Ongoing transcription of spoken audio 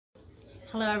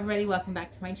Hello everybody, welcome back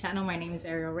to my channel. My name is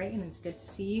Ariel Ray and it's good to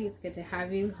see you. It's good to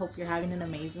have you. Hope you're having an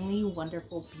amazingly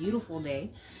wonderful, beautiful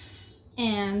day.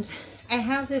 And I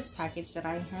have this package that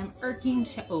I am irking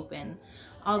to open.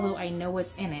 Although I know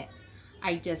what's in it,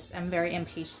 I'm very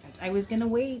impatient. I was gonna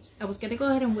go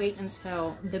ahead and wait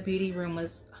until the beauty room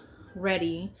was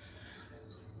ready,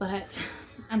 but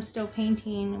I'm still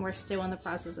painting. We're still in the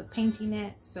process of painting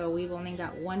it, so we've only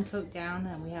got one coat down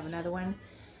and we have another one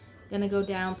gonna go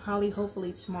down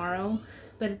hopefully tomorrow.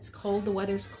 But it's cold, the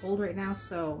weather's cold right now,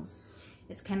 so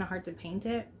it's kind of hard to paint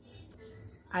it.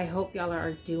 I hope y'all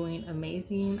are doing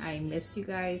amazing. I miss you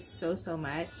guys so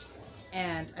much,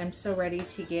 and I'm so ready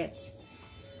to get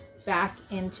back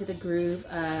into the groove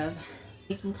of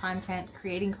making content,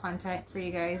 creating content for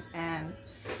you guys. And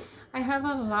I have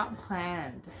a lot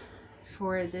planned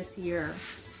for this year,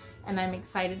 and I'm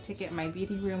excited to get my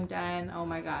beauty room done. Oh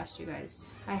my gosh, you guys,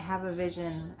 I have a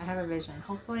vision.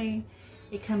 Hopefully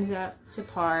it comes up to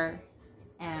par,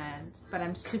 but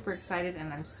I'm super excited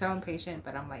and I'm so impatient.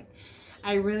 But I'm like,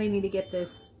 I really need to get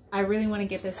this. I really want to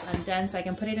get this undone so I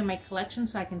can put it in my collection,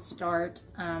 so I can start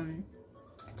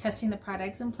testing the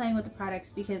products and playing with the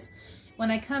products, because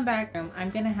when I come back, I'm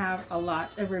gonna have a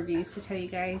lot of reviews to tell you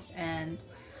guys and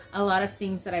a lot of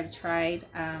things that I've tried.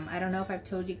 I don't know if I've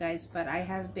told you guys, but I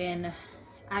have been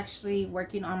actually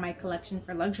working on my collection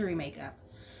for luxury makeup.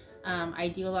 I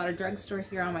do a lot of drugstore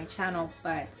here on my channel,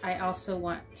 but I also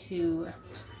want to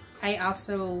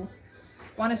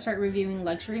start reviewing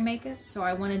luxury makeup, so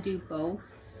I want to do both.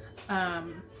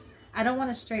 I don't want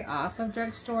to stray off of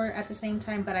drugstore at the same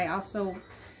time, but I also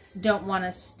don't want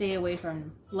to stay away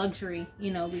from luxury,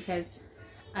 you know, because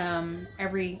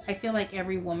I feel like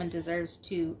every woman deserves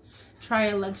to try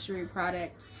a luxury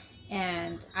product,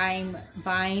 and I'm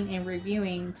buying and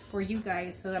reviewing for you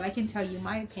guys so that I can tell you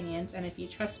my opinions. And if you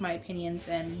trust my opinions,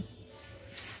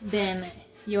 then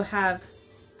you'll have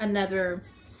another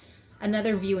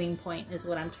viewing point, is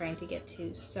what I'm trying to get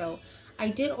to. So I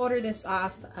did order this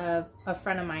off of a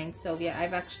friend of mine, Sylvia. I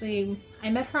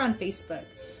met her on Facebook.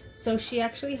 So she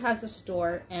actually has a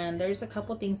store, and there's a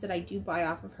couple things that I do buy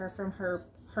off of her from her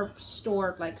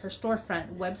store, like her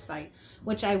storefront website,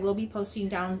 which I will be posting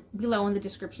down below in the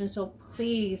description. So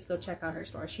please go check out her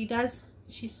store. She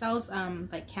sells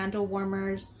like candle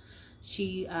warmers.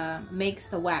 She makes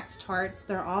the wax tarts.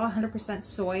 They're all 100%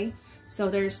 soy, so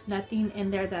there's nothing in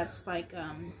there that's like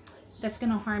that's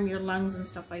gonna harm your lungs and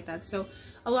stuff like that. So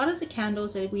a lot of the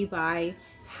candles that we buy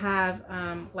have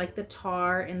like the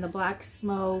tar and the black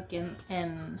smoke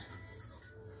and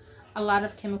a lot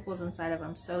of chemicals inside of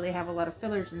them, so they have a lot of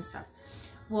fillers and stuff.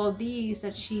 Well, these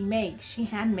that she makes, she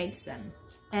hand makes them,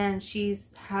 and she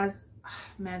has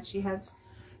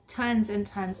tons and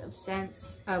tons of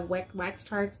scents of wax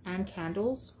tarts and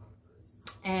candles.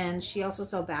 And she also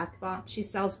sells bath bombs. She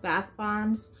sells bath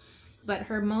bombs, but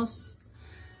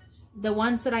the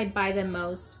ones that I buy the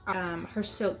most are her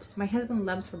soaps. My husband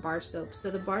loves her bar soaps,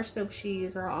 so the bar soaps she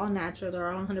uses are all natural.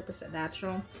 They're all 100%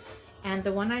 natural. And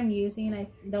the one I'm using,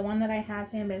 the one that I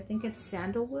have him, I think it's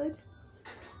sandalwood.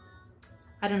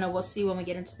 I don't know, we'll see when we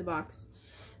get into the box.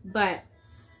 But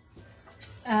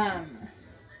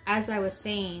as I was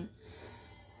saying,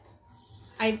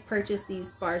 I've purchased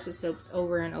these bars of soaps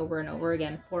over and over and over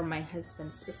again for my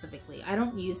husband specifically. I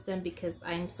don't use them because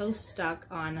I'm so stuck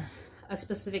on a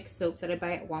specific soap that I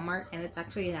buy at Walmart, and it's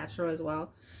actually natural as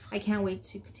well. I can't wait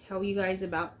to tell you guys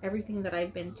about everything that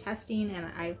I've been testing and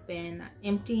I've been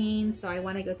emptying. So I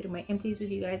want to go through my empties with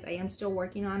you guys. I am still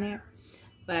working on it,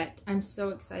 but I'm so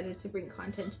excited to bring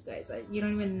content to you guys. You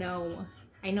don't even know.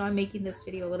 I know I'm making this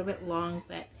video a little bit long,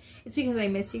 but it's because I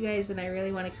miss you guys and I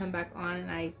really want to come back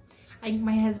on. And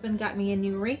my husband got me a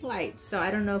new ring light, so I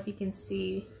don't know if you can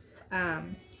see.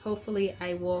 Hopefully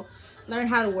I will learn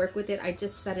how to work with it. I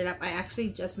just set it up. I actually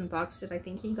just unboxed it. I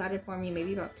think he got it for me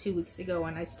maybe about 2 weeks ago,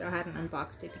 and I still hadn't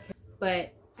unboxed it.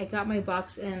 But I got my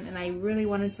box in and I really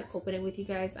wanted to open it with you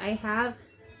guys. I have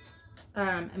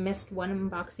missed one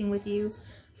unboxing with you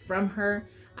from her.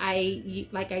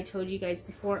 Like I told you guys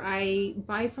before, I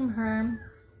buy from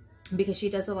her because she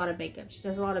does a lot of makeup. She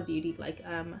does a lot of beauty. Like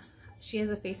she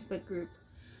has a Facebook group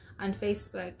on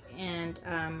Facebook, and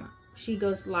she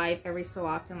goes live every so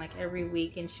often, like every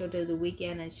week, and she'll do the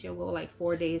weekend and she'll go like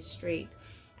 4 days straight.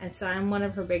 And so I'm one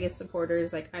of her biggest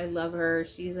supporters. Like, I love her.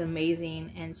 She's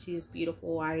amazing and she's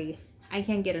beautiful. I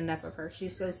can't get enough of her.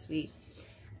 She's so sweet.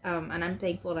 And I'm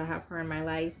thankful to have her in my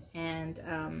life. And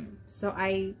so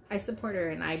I support her,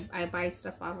 and I buy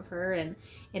stuff off of her, and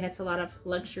it's a lot of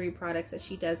luxury products that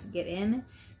she does get in,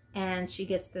 and she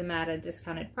gets them at a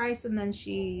discounted price, and then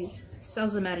she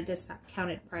sells them at a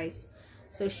discounted price.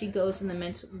 So she goes in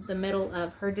the middle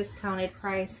of her discounted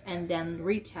price and then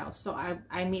retail. So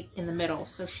I meet in the middle.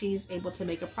 So she's able to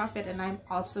make a profit, and I'm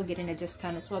also getting a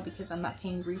discount as well because I'm not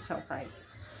paying retail price.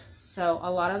 So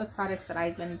a lot of the products that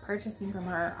I've been purchasing from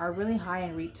her are really high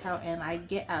in retail, and I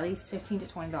get at least $15 to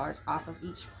 $20 off of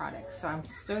each product. So I'm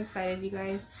so excited, you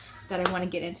guys, that I want to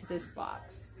get into this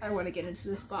box. I want to get into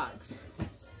this box.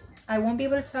 I won't be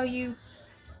able to tell you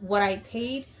what I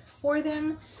paid for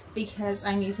them because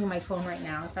I'm using my phone right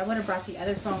now. If I would have brought the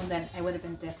other phone, then it would have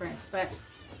been different. But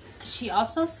she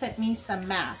also sent me some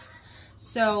masks.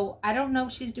 So I don't know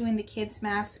if she's doing the kids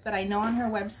masks, but I know on her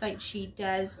website she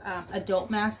does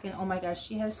adult masks, and oh my gosh,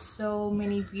 she has so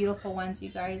many beautiful ones, you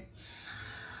guys.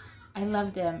 I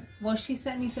love them. Well, she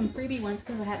sent me some freebie ones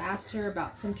because I had asked her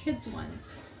about some kids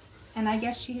ones, and I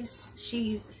guess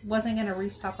she wasn't gonna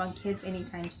restock on kids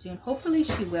anytime soon. Hopefully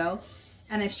she will,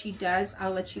 and if she does,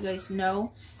 I'll let you guys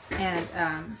know.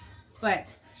 And but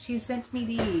she sent me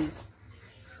these.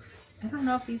 I don't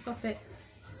know if these will fit.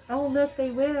 Oh look,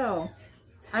 they will.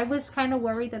 I was kind of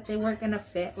worried that they weren't gonna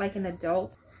fit like an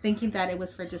adult, thinking that it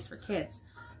was just for kids.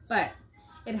 But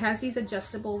it has these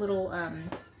adjustable little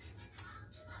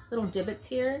little divots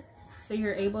here, so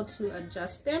you're able to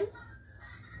adjust them.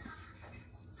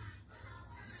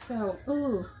 So,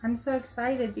 ooh, I'm so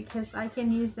excited because I can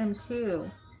use them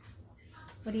too.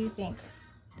 What do you think?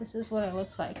 This is what it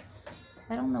looks like.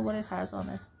 I don't know what it has on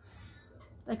it.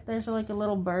 Like there's like a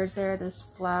little bird there. There's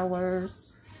flowers.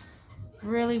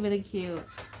 Really, really cute.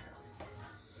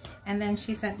 And then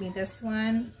she sent me this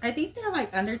one. I think they're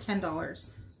like under $10.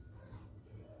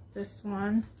 This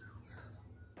one.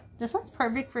 This one's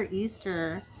perfect for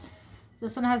Easter.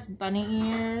 This one has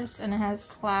bunny ears and it has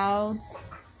clouds.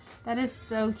 That is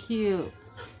so cute.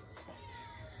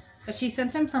 But she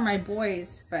sent them for my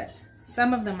boys, but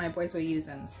some of them my boys will use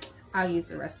them. I'll use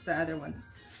the rest of the other ones.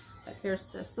 But here's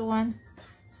this one.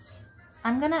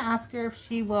 I'm gonna ask her if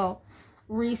she will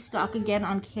restock again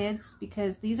on kids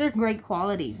because these are great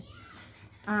quality.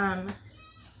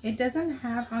 It doesn't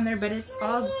have on there, but it's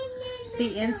all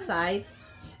the inside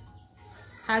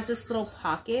has this little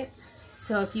pocket.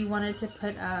 So if you wanted to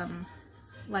put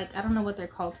like, I don't know what they're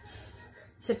called,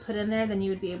 to put in there, then you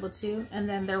would be able to. And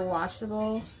then they're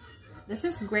washable. This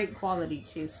is great quality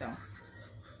too, so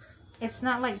it's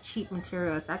not like cheap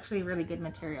material. It's actually really good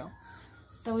material.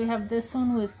 So we have this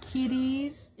one with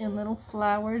kitties and little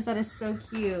flowers. That is so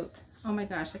cute. Oh my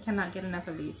gosh, I cannot get enough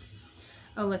of these.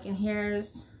 Oh look, and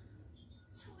here's,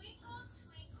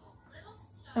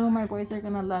 oh, my boys are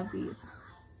gonna love these.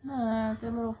 They're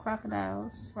little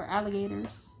crocodiles or alligators.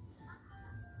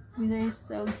 These are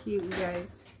so cute, you guys.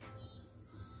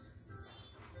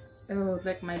 Oh,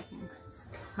 look, my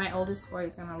oldest boy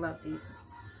is gonna love these.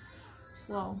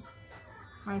 Well,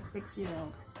 my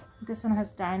 6-year-old. This one has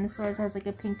dinosaurs. It has like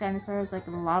a pink dinosaur. It's like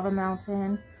a lava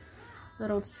mountain.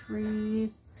 Little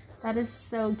trees. That is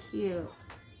so cute.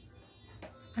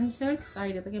 I'm so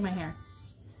excited. Look at my hair.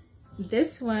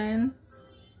 This one,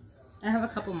 I have a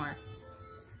couple more.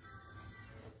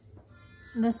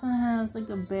 This one has like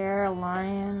a bear, a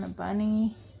lion, a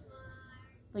bunny,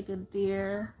 like a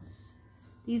deer.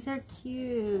 These are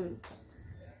cute.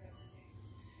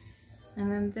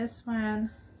 And then this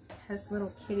one has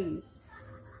little kitties.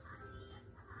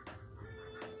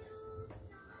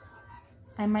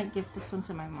 I might give this one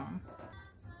to my mom.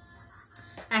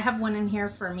 I have one in here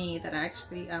for me that I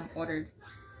actually ordered,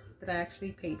 that I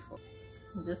actually paid for.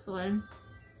 This one.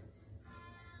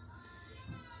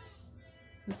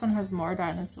 This one has more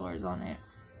dinosaurs on it.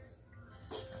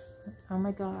 Oh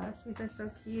my gosh, these are so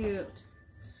cute.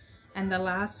 And the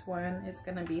last one is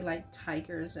gonna be like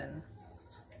tigers and,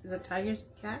 is it tigers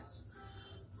and cats?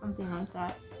 Something like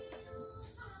that.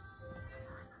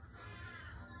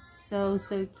 So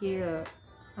cute.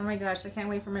 Oh my gosh, I can't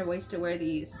wait for my boys to wear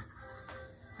these.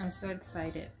 I'm so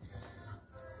excited.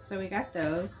 So we got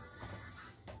those.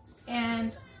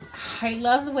 And I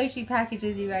love the way she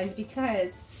packages, you guys,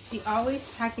 because she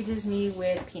always packages me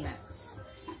with peanuts.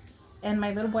 And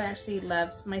my little boy actually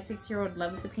loves, my 6-year-old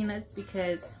loves the peanuts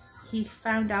because he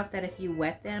found out that if you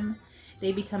wet them,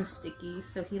 they become sticky.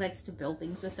 So he likes to build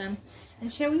things with them.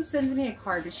 And she always sends me a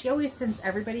card, but she always sends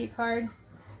everybody a card.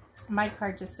 My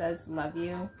card just says, love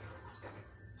you.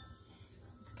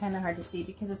 It's kind of hard to see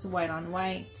because it's white on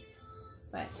white.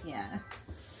 But yeah.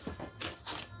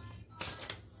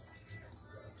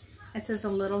 It says a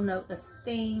little note of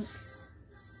thanks.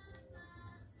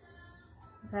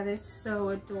 That is so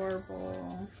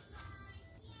adorable.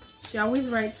 She always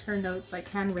writes her notes like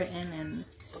handwritten, and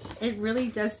it really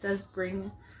just does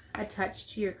bring a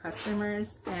touch to your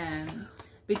customers and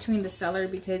between the seller,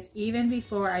 because even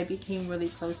before I became really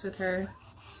close with her,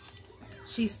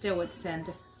 she still would send,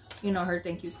 you know, her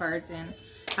thank you cards and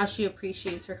how she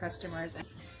appreciates her customers.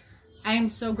 I am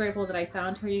so grateful that I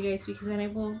found her, you guys, because I'm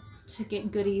able to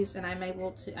get goodies, and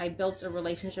I built a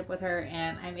relationship with her,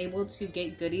 and I'm able to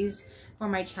get goodies for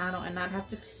my channel and not have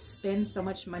to spend so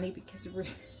much money, because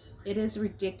it is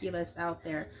ridiculous out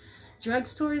there.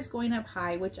 Drugstore is going up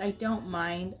high, which I don't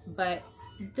mind, but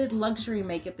the luxury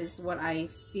makeup is what I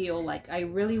feel like. I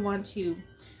really want to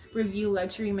review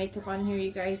luxury makeup on here,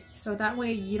 you guys, so that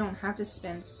way you don't have to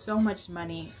spend so much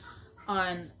money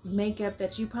on makeup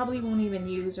that you probably won't even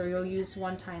use, or you'll use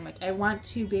one time. Like, I want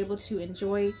to be able to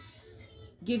enjoy,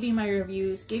 give you my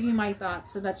reviews, give you my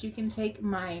thoughts, so that you can take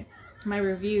my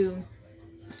review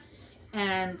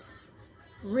and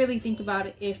really think about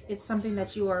it if it's something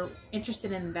that you are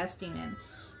interested in investing in.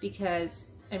 Because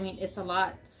I mean, it's a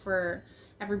lot for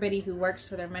everybody who works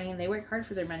for their money, and they work hard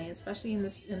for their money, especially in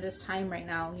this time right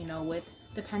now, you know, with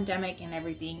the pandemic and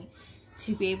everything,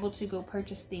 to be able to go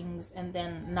purchase things and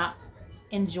then not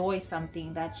enjoy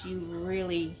something that you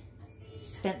really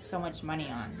spent so much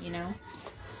money on, you know.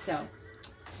 So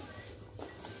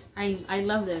I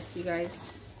love this, you guys.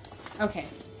 Okay,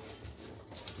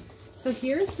 so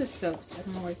here's the soaps. I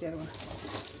don't know where's the other one.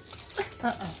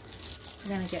 I'm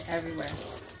gonna get everywhere.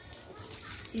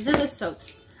 These are the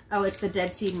soaps. Oh, it's the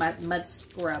Dead Sea Mud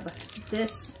Scrub.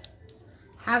 This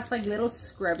has like little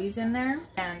scrubbies in there.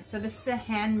 And so this is a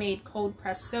handmade cold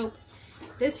pressed soap.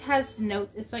 This has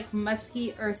notes. It's like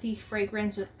musky, earthy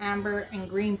fragrance with amber and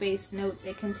green based notes.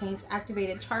 It contains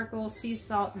activated charcoal, sea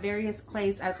salt, various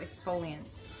clays as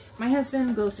exfoliants. My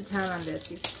husband goes to town on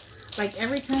this. Like,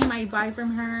 every time I buy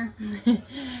from her,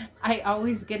 I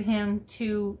always get him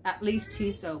at least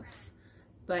two soaps.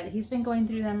 But he's been going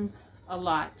through them a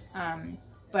lot.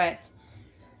 But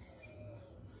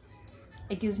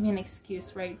it gives me an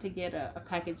excuse, right, to get a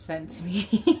package sent to me.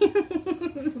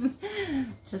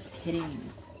 Just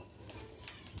kidding.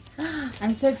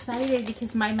 I'm so excited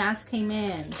because my mask came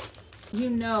in. You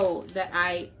know that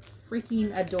I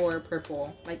freaking adore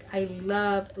purple. Like, I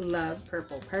love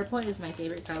purple. Purple is my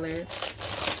favorite color.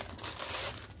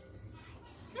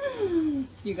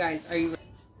 You guys, are you ready?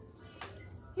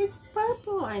 It's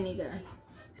purple. I need to...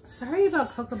 Sorry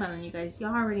about Cocomelon, you guys.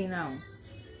 Y'all already know.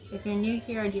 If you're new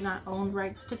here, I do not own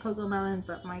rights to Cocomelon,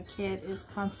 but my kid is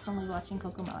constantly watching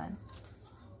Cocomelon.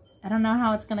 I don't know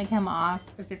how it's going to come off,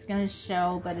 if it's going to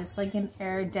show, but it's like an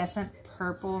iridescent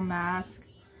purple mask,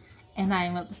 and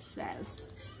I'm obsessed.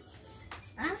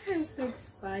 I'm so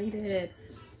excited.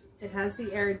 It has the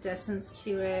iridescence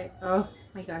to it. Oh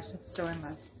my gosh, I'm so in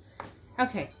love.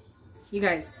 Okay, you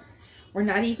guys, we're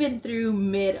not even through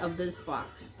mid of this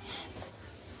box.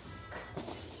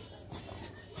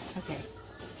 Okay,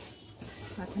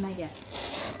 what can I get?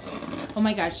 Oh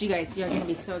my gosh, you guys, you're gonna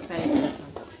be so excited for this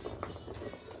one.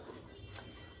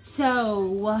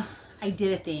 So, I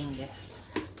did a thing,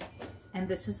 and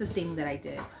this is the thing that I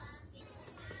did.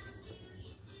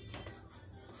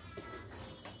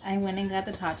 I went and got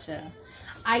the Tatcha.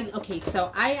 Okay,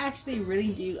 so I actually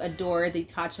really do adore the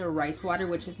Tatcha rice water,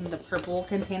 which is in the purple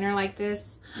container like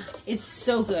this. It's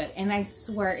so good, and I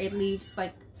swear it leaves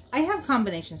like, I have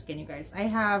combination skin, you guys. I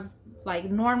have like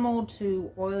normal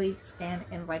to oily skin,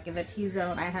 and like in the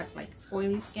T-zone, I have like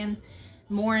oily skin,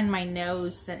 more in my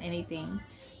nose than anything.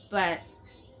 But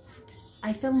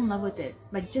I fell in love with it.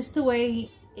 Like, just the way,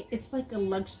 it's like a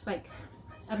like,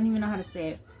 I don't even know how to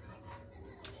say it.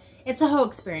 It's a whole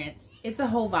experience. It's a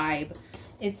whole vibe.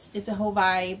 It's a whole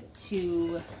vibe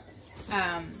to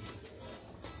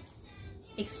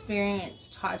experience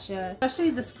Tatcha, especially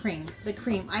this cream. The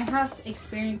cream. I have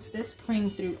experienced this cream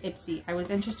through Ipsy. I was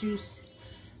introduced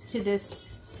to this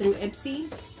through Ipsy,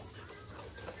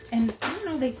 and I don't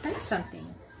know, they sent something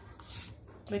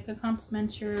like a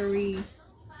complimentary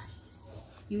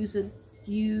reusable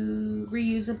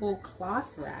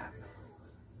cloth wrap.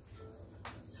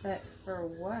 But for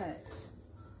what?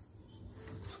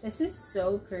 This is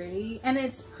so pretty. And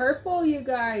it's purple, you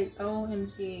guys.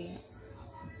 OMG.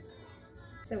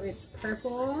 So it's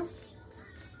purple.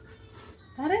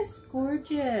 That is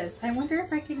gorgeous. I wonder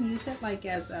if I can use it like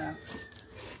as a...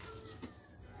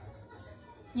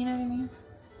 You know what I mean?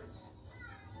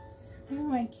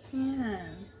 Oh, I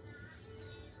can.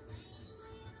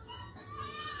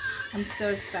 I'm so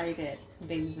excited. The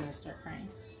baby's gonna start crying.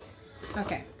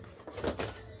 Okay.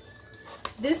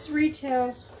 This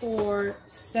retails for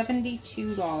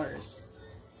 $72.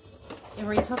 It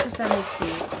retails for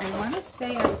 $72. I want to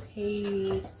say I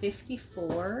paid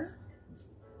 $54.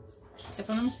 If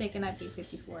I'm not mistaken, I paid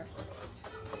 $54.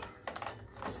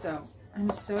 So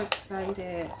I'm so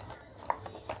excited.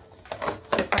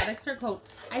 products are cold.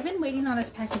 I've been waiting on this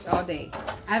package all day.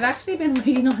 I've actually been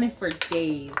waiting on it for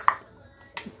days.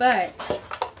 But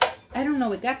I don't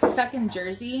know, it got stuck in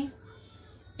Jersey.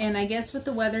 And I guess with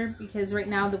the weather, because right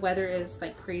now the weather is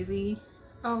like crazy.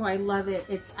 Oh, I love it.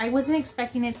 I wasn't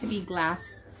expecting it to be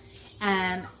glass.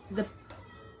 And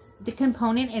the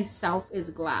component itself is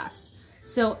glass.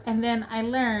 So, and then I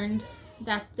learned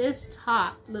that this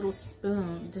top little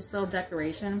spoon, this little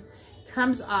decoration,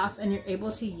 comes off and you're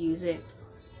able to use it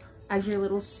as your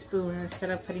little spoon. Instead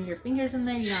of putting your fingers in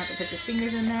there, you don't have to put your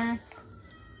fingers in there.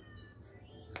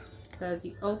 So as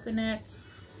you open it,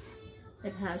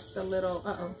 it has the little,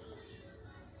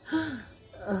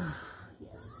 oh,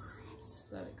 yes,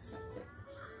 so excited.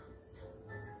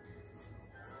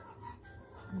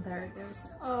 And there it goes.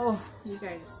 Oh, you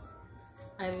guys,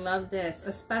 I love this,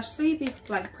 especially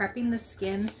like prepping the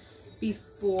skin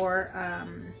before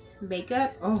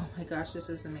makeup. Oh my gosh, this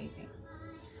is amazing.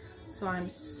 So I'm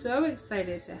so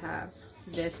excited to have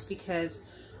this because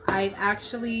I'm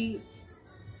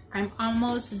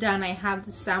almost done. I have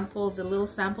the sample, the little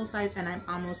sample size, and I'm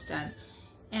almost done.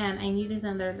 And I needed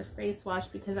another face wash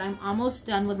because I'm almost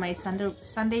done with my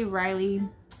Sunday Riley.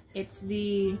 It's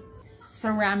the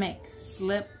ceramic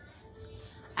slip.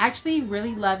 I actually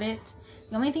really love it.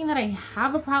 The only thing that I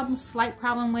have a slight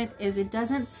problem with is it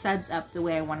doesn't suds up the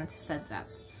way I want it to suds up.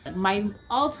 My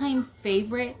all-time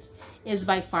favorite is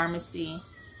by Pharmacy,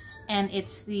 and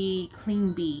it's the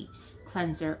Clean Bee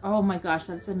cleanser. Oh my gosh,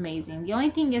 that's amazing. The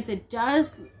only thing is it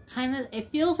does it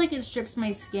feels like it strips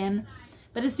my skin,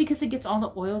 but it's because it gets all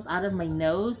the oils out of my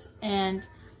nose. And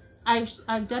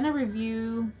I've done a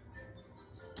review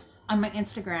on my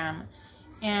Instagram,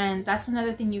 and that's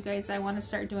another thing, you guys. I want to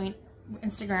start doing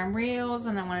Instagram reels,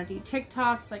 and I want to do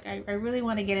TikToks. Like I really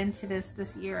want to get into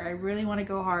this year. I really want to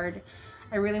go hard.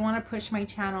 I really want to push my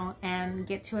channel and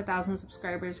get to 1,000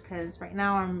 subscribers, because right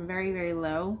now I'm very, very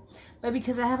low. But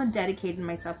because I haven't dedicated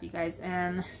myself, you guys,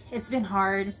 and it's been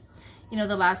hard, you know,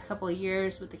 the last couple of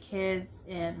years with the kids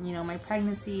and, you know, my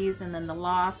pregnancies, and then the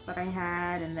loss that I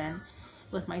had, and then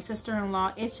with my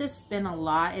sister-in-law. It's just been a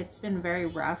lot. It's been very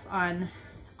rough on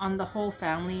the whole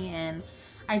family, and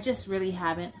I just really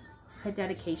haven't put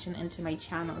dedication into my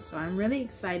channel. So I'm really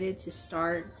excited to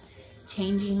start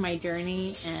changing my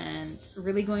journey and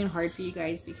really going hard for you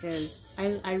guys, because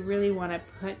I really want to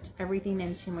put everything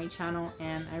into my channel,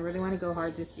 and I really want to go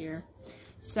hard this year.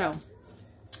 So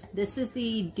this is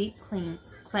the Deep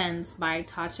Cleanse by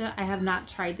Tatcha. I have not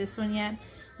tried this one yet.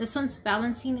 This one's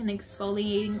balancing and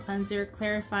exfoliating cleanser,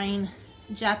 clarifying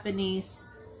Japanese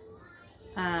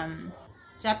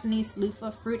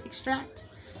loofah fruit extract.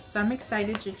 So I'm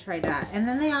excited to try that. And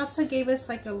then they also gave us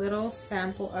like a little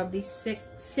sample of the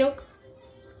silk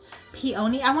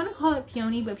peony. I want to call it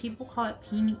peony, but people call it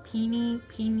peony.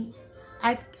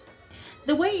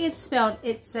 The way it's spelled,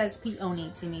 it says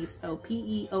peony to me. So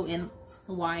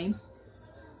P-E-O-N-Y.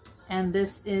 And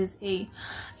this is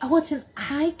oh, it's an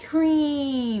eye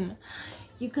cream.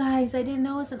 You guys, I didn't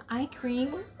know it was an eye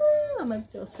cream. I'm gonna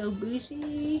feel so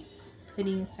bougie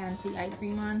putting fancy eye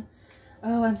cream on.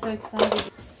 Oh, I'm so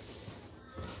excited.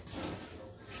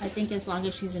 I think as long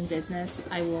as she's in business,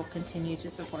 I will continue to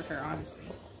support her, honestly.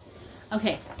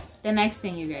 Okay, the next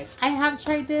thing, you guys. I have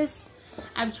tried this.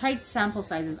 I've tried sample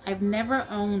sizes. I've never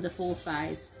owned the full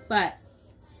size, but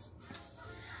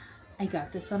I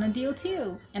got this on a deal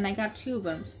too, and I got 2 of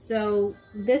them. So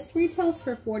this retails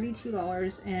for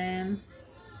 $42, and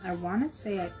I want to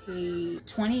say I paid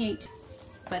 $28.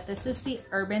 But this is the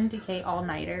Urban Decay All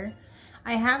Nighter.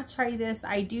 I have tried this.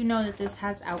 I do know that this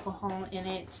has alcohol in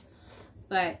it,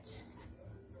 but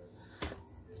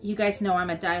you guys know I'm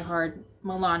a diehard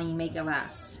Milani Make It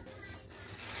Last.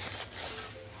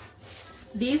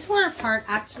 These were apart,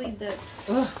 actually.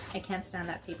 I can't stand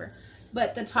that paper.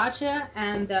 But the Tatcha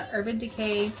and the Urban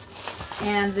Decay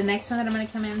and the next one that I'm going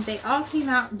to come in, they all came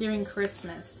out during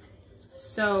Christmas.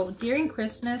 So during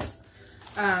Christmas,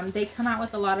 they come out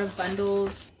with a lot of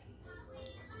bundles.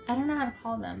 I don't know how to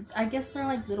call them. I guess they're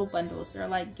like little bundles. They're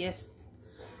like gifts.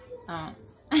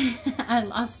 I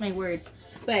lost my words.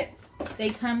 But they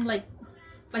come like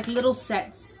little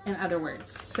sets, in other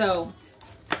words. So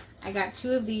I got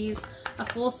 2 of these. A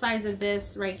full size of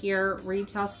this right here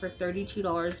retails for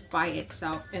 $32 by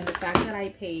itself. And the fact that I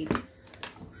paid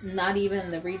not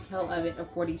even the retail of it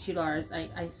of $42,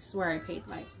 I swear I paid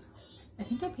like, I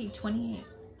think I paid $28.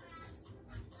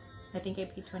 I think I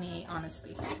paid $28,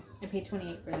 honestly. I paid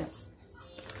 $28 for this.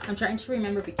 I'm trying to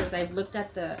remember because I've looked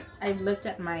at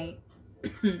my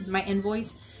my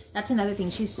invoice. That's another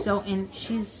thing. She's so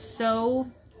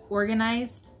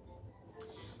organized.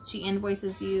 She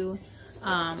invoices you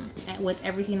with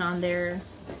everything on there.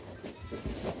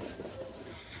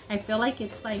 I feel like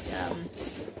it's like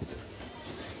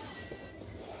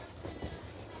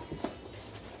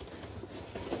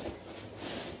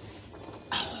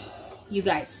you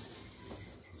guys,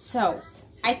 so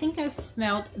I think I've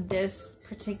smelled this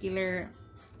particular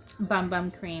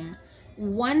Bum cream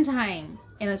one time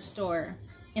in a store,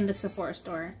 in the Sephora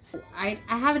store. I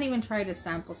haven't even tried a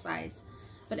sample size,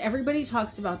 but everybody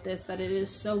talks about this, that it is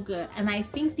so good. And I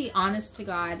think the honest to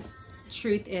God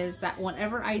truth is that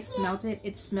whenever I smelled it,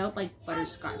 it smelled like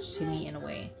butterscotch to me in a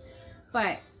way.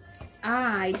 But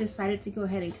I decided to go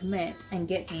ahead and commit and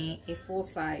get me a full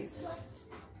size.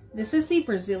 This is the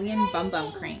Brazilian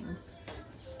Bum cream.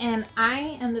 And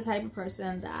I am the type of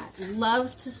person that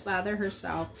loves to slather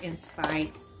herself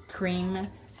inside cream,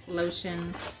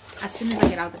 lotion, as soon as I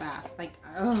get out the bath. Like,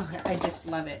 oh, I just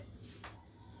love it.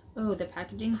 Oh, the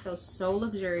packaging feels so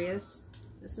luxurious.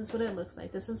 This is what it looks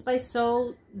like. This is by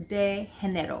Sol de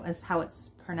Janeiro, is how it's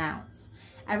pronounced.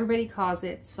 Everybody calls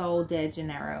it Sol de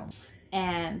Janeiro.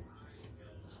 And,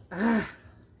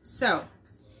 so,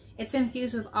 it's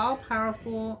infused with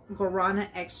all-powerful guarana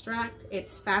extract.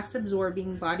 It's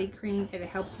fast-absorbing body cream. It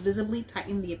helps visibly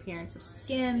tighten the appearance of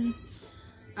skin.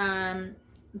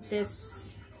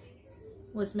 This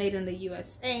was made in the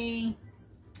USA.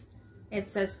 It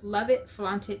says, love it,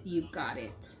 flaunt it, you got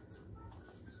it.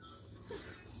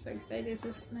 So excited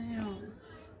to smell.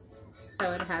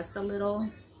 So it has the little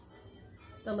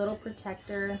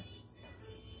protector.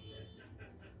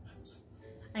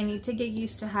 I need to get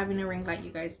used to having a ring light,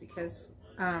 you guys, because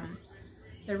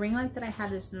the ring light that I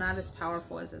had is not as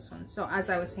powerful as this one. So as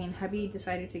I was saying, hubby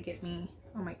decided to get me,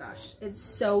 oh my gosh, it's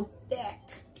so thick.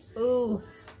 Ooh.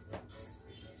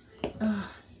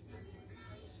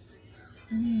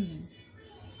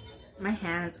 My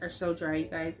hands are so dry, you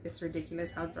guys. It's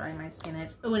ridiculous how dry my skin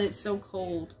is. Oh, and it's so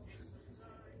cold.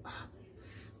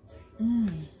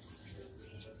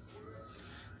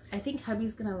 I think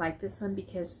hubby's gonna like this one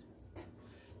because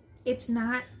it's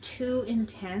not too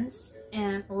intense,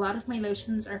 and a lot of my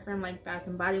lotions are from like Bath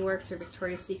and Body Works or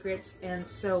Victoria's Secrets, and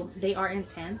so they are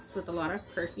intense with a lot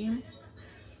of perfume.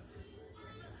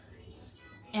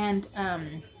 And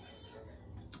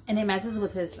it messes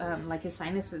with his like his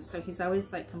sinuses, so he's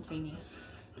always like complaining.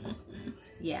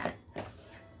 Yeah,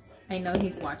 I know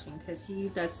he's watching because he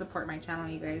does support my channel,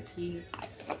 you guys. He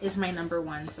is my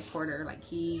 #1 supporter. Like,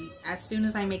 as soon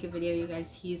as I make a video, you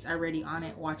guys, he's already on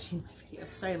it watching my video.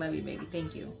 So I love you, baby.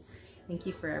 Thank you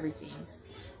for everything.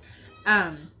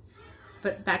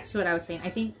 But back to what I was saying. I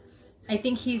think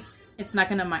it's not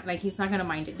gonna mind, like, he's not gonna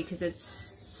mind it because it's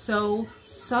so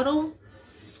subtle,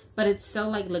 but it's so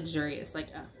like luxurious. Like,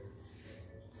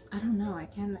 I don't know, I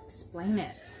can't explain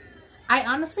it. I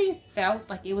honestly felt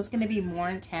like it was gonna be more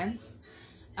intense.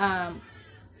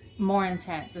 More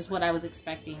intense is what I was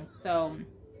expecting. So,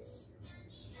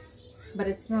 but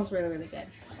it smells really, really good.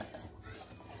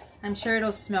 I'm sure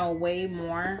it'll smell way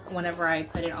more whenever I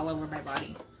put it all over my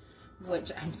body,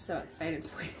 which I'm so excited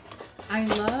for. I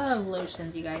love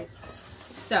lotions, you guys.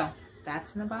 So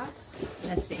that's in the box.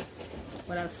 Let's see,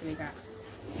 what else do we got?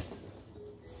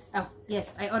 Oh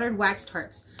yes, I ordered wax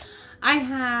tarts. I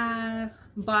have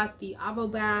bought the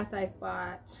Avo Bath. I've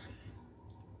bought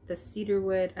the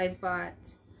cedarwood. I've bought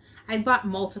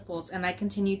multiples, and I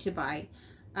continue to buy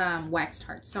wax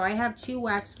tarts. So I have 2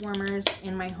 wax warmers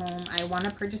in my home. I want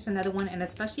to purchase another one, and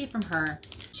especially from her.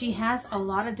 She has a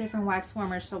lot of different wax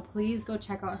warmers, so please go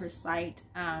check out her site.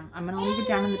 I'm going to leave it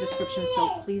down in the description,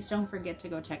 so please don't forget to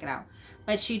go check it out.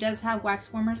 But she does have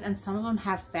wax warmers, and some of them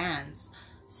have fans.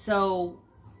 So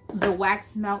the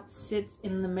wax melt sits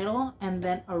in the middle, and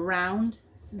then around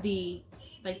the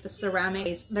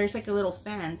ceramic, there's like a little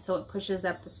fan, so it pushes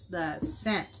up the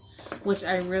scent, which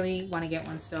I really want to get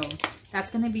one. So that's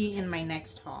going to be in my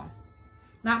next haul.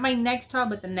 Not my next haul,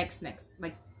 but the next,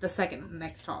 like the second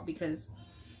next haul, because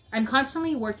I'm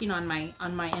constantly working on my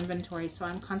inventory, so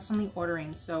I'm constantly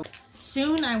ordering. So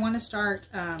soon I want to start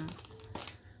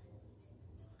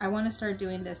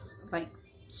doing this, like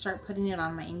start putting it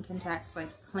on my income tax, like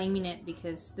claiming it,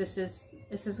 because this is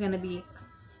going to be,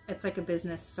 it's like a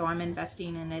business, so I'm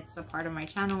investing, and it's a part of my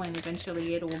channel, and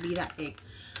eventually it will be that big.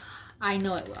 I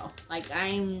know it will. Like,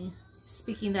 I'm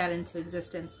speaking that into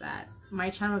existence, that my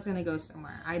channel is going to go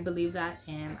somewhere. I believe that,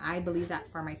 and I believe that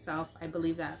for myself. I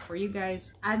believe that for you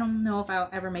guys. I don't know if I'll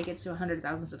ever make it to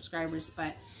 100,000 subscribers,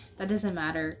 but that doesn't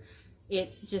matter.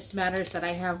 It just matters that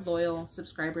I have loyal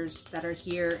subscribers that are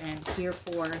here and here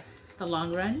for the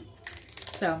long run.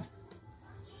 So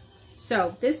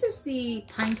this is the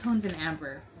Pine Cones and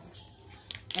Amber.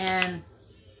 And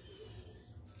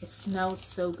It smells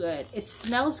so good. It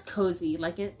smells cozy.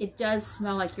 Like it does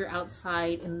smell like you're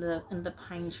outside in the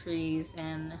pine trees,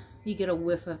 and you get a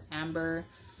whiff of amber.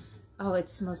 Oh, it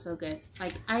smells so good.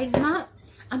 Like I'm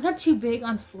not too big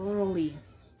on florally.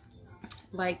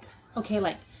 Like, okay,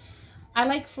 like I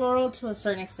like floral to a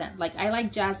certain extent. Like I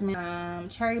like jasmine,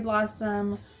 cherry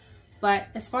blossom, but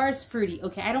as far as fruity,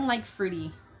 okay, I don't like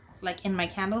fruity. Like in my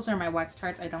candles or my wax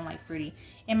tarts, I don't like fruity.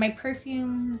 In my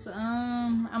perfumes,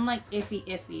 I'm like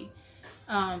iffy.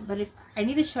 But if I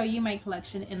need to show you my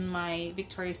collection in my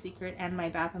Victoria's Secret and my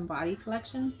Bath and Body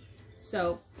collection,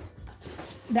 so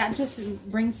that just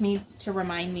brings me to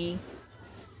remind me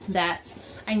that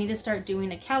I need to start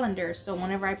doing a calendar. So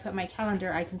whenever I put my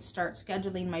calendar, I can start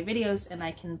scheduling my videos, and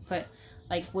I can put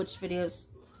like which videos,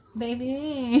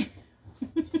 baby.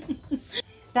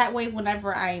 That way,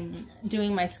 whenever I'm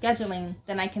doing my scheduling,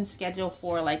 then I can schedule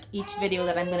for like each video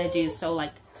that I'm going to do. So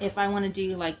like if I want to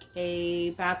do like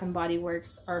a Bath and Body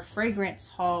Works or fragrance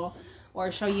haul,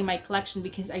 or show you my collection,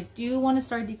 because I do want to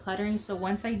start decluttering. So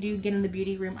once I do get in the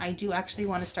beauty room, I do actually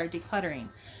want to start decluttering,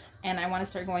 and I want to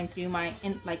start going through my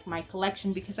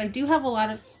collection, because I do have a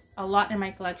lot in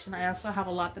my collection. I also have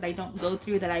a lot that I don't go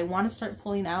through that I want to start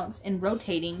pulling out and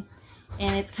rotating.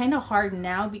 And it's kind of hard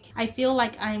now because I feel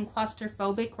like I'm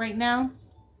claustrophobic right now.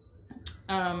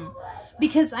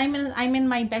 Because I'm in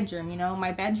my bedroom, you know.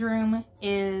 My bedroom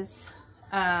is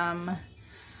I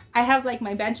have like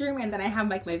my bedroom, and then I have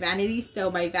like my vanity. So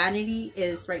my vanity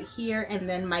is right here, and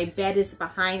then my bed is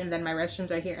behind, and then my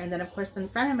restrooms are here, and then of course in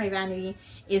front of my vanity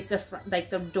is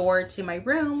the door to my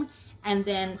room. And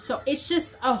then, so it's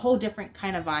just a whole different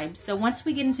kind of vibe. So once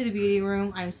we get into the beauty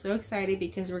room, I'm so excited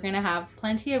because we're going to have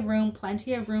plenty of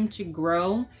room to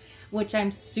grow, which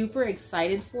I'm super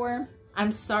excited for.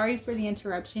 I'm sorry for the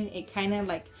interruption. It kind of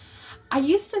like, I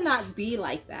used to not be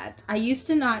like that. I used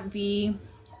to not be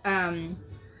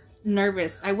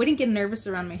nervous. I wouldn't get nervous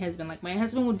around my husband. Like my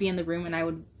husband would be in the room, and I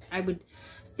would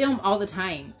film all the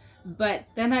time. But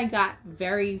then I got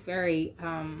very,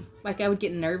 like I would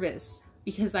get nervous,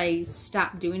 because I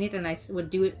stopped doing it, and I would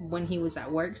do it when he was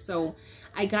at work. So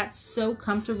I got so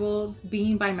comfortable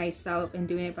being by myself and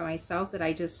doing it by myself that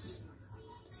I just,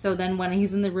 so then when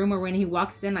he's in the room or when he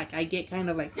walks in, like I get kind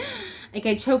of like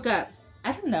I choke up.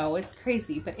 I don't know, it's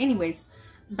crazy. But anyways,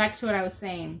 back to what I was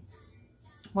saying.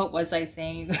 What was I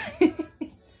saying?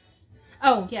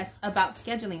 Oh yes, about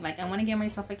scheduling. Like I want to give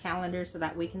myself a calendar so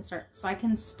that I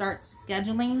can start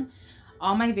scheduling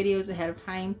all my videos ahead of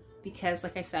time. Because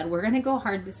like I said, we're going to go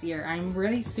hard this year. I'm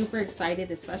really super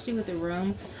excited, especially with the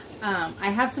room.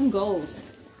 I have some goals.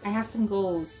 I have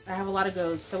a lot of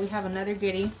goals. So we have another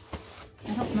goodie.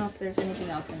 I don't know if there's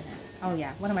anything else in here. Oh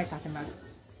yeah, what am I talking about?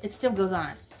 It still goes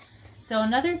on. So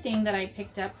another thing that I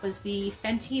picked up was the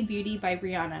Fenty Beauty by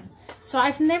Rihanna. So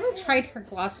I've never tried her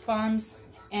gloss bombs,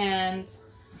 and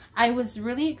I was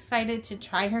really excited to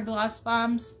try her gloss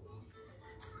bombs.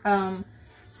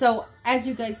 So as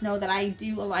you guys know that I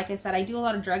do, like I said, I do a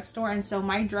lot of drugstore, and so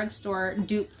my drugstore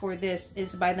dupe for this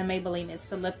is by the Maybelline. It's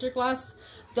the Lifter Gloss.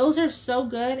 Those are so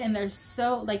good, and they're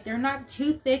so, like, they're not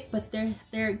too thick, but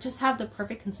they're just have the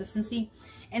perfect consistency.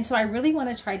 And so I really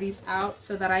want to try these out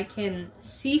so that I can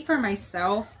see for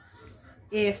myself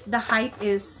if the hype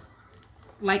is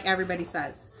like everybody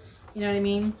says. You know what I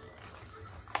mean?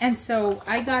 And so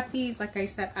I got these, like I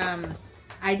said,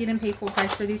 I didn't pay full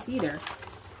price for these either.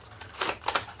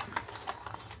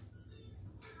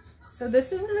 So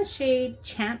this is in the shade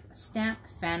Champ Stamp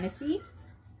Fantasy.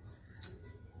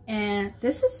 And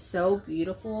this is so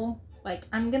beautiful. Like,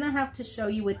 I'm going to have to show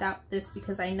you without this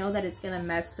because I know that it's going to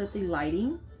mess with the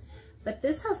lighting. But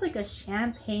this has like a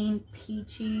champagne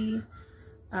peachy,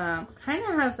 kind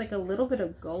of has like a little bit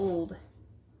of gold.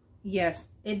 Yes,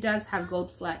 it does have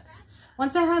gold flecks.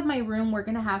 Once I have my room, we're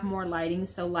going to have more lighting.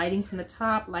 So lighting from the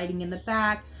top, lighting in the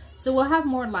back. So we'll have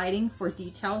more lighting for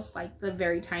details, like the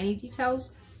very tiny details.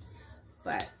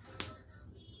 But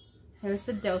here's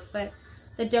the doe foot.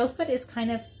 The doe foot is kind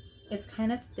of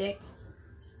thick.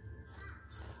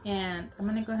 And I'm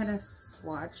going to go ahead and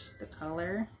swatch the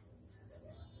color.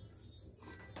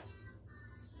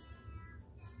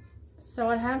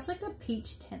 So it has like a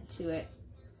peach tint to it.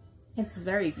 It's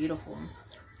very beautiful.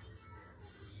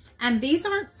 And these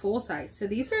aren't full size. So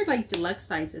these are like deluxe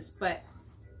sizes, but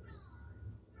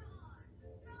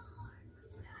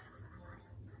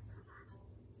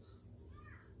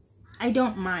I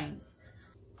don't mind.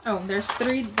 Oh, there's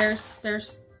three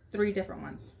different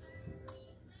ones.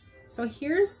 So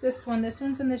here's this one. This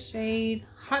one's in the shade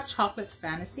Hot Chocolate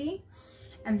Fantasy.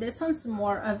 And this one's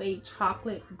more of a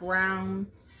chocolate brown.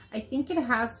 I think it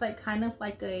has like kind of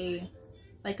like a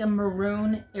like a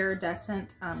maroon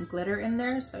iridescent glitter in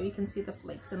there. So you can see the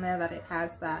flakes in there, that it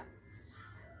has that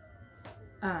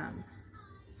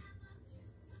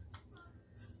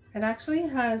it actually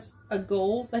has a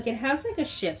gold, like it has like a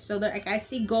shift. So there, like I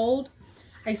see gold,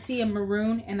 I see a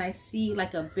maroon, and I see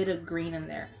like a bit of green in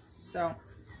there. So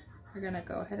we're gonna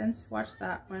go ahead and swatch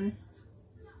that one.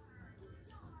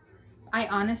 I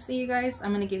honestly, you guys,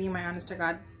 I'm gonna give you my honest to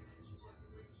God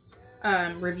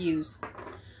reviews.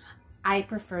 I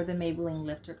prefer the Maybelline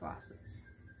lifter glosses,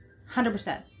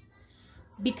 100%,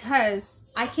 because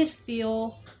I can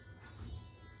feel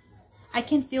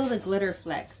the glitter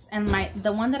flecks. And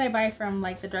the one that I buy from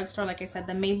like the drugstore, like I said,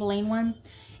 the Maybelline one,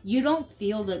 you don't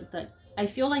feel I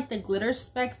feel like the glitter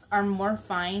specks are more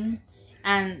fine,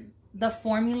 and the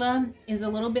formula is a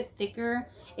little bit thicker.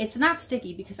 It's not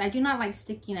sticky, because I do not like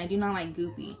sticky and I do not like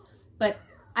goopy, but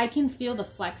I can feel the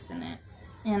flecks in it,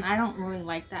 and I don't really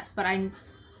like that, but I'm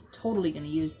totally gonna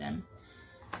use them.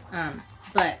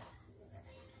 But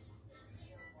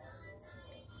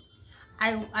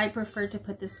I prefer to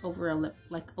put this over a lip,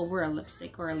 like over a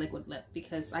lipstick or a liquid lip,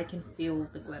 because I can feel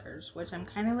the glitters, which I'm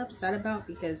kind of upset about,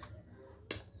 because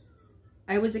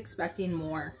I was expecting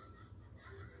more.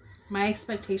 My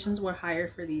expectations were higher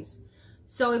for these.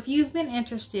 So if you've been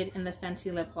interested in the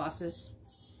Fenty lip glosses,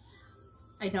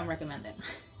 I don't recommend them.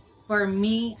 For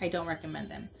me, I don't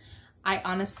recommend them. I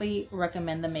honestly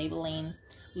recommend the Maybelline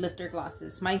lifter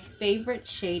glosses. My favorite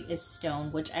shade is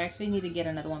Stone, which I actually need to get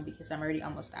another one because I'm already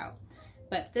almost out.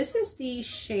 But this is the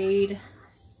shade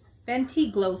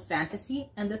Fenty Glow Fantasy,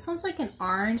 and this one's like an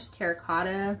orange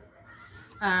terracotta.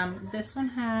 This one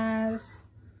has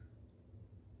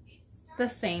the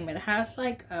same. It has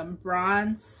like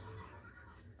bronze,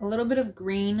 a little bit of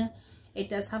green. It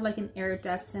does have like an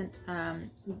iridescent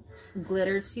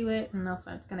glitter to it. I don't know if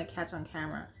that's gonna catch on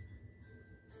camera.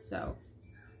 So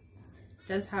it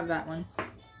does have that one.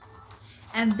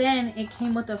 And then it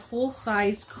came with a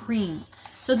full-size cream.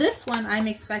 So this one, I'm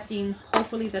expecting,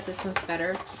 hopefully, that this one's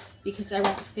better, because I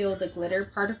won't feel the glitter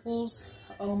particles.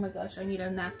 Oh my gosh, I need a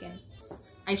napkin.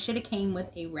 I should have came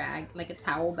with a rag, like a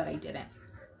towel, but I didn't.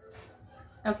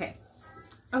 Okay.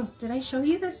 Oh, did I show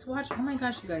you this swatch? Oh my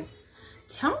gosh, you guys.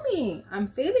 Tell me, I'm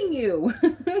failing you.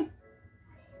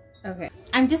 Okay.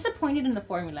 I'm disappointed in the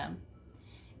formula.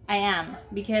 I am,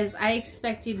 because I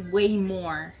expected way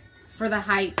more for the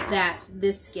hype that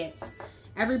this gets.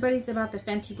 Everybody's about the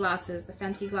Fenty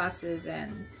glosses,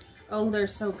 and oh, they're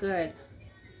so good.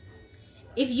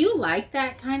 If you like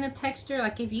that kind of texture,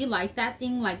 like if you like that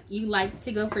thing, like you like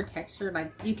to go for texture,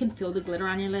 like you can feel the glitter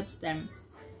on your lips, then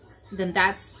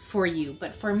that's for you.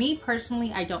 But for me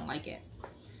personally, I don't like it.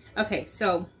 Okay,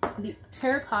 so the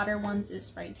terracotta ones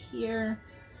is right here.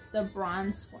 The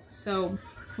bronze one. So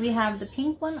we have the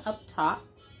pink one up top.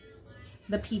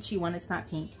 The peachy one, it's not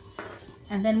pink.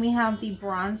 And then we have the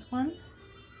bronze one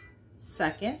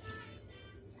second.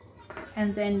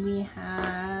 And then we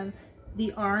have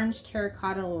the orange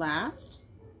terracotta last.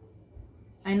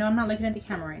 I know I'm not looking at the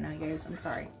camera right now, guys. I'm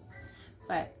sorry.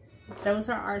 But those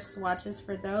are our swatches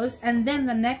for those. And then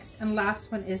the next and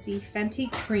last one is the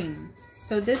Fenty Cream.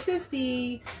 So this is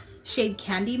the shade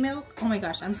Candy Milk. Oh my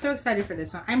gosh, I'm so excited for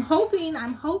this one. I'm hoping,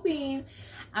 I'm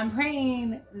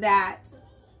praying that,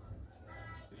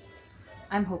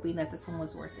 this one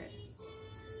was worth it.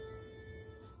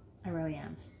 I really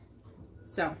am.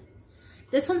 So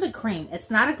this one's a cream.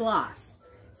 It's not a gloss.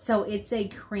 So it's a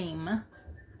cream.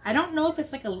 I don't know if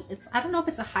it's like I don't know if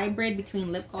it's a hybrid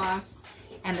between lip gloss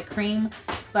and the cream,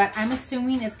 but I'm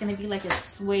assuming it's gonna be like a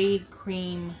suede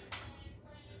cream,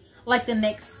 like the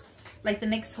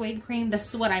NYX suede cream. This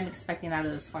is what I'm expecting out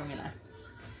of this formula.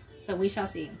 So we shall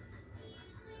see.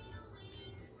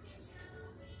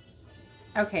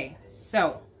 Okay,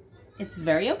 so it's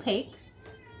very opaque.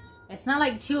 It's not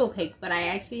like too opaque, but I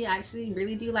actually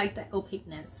really do like the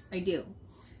opaqueness. I do.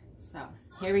 So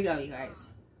here we go, you guys.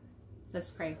 Let's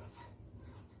pray.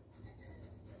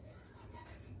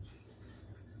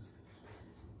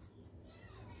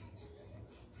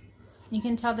 You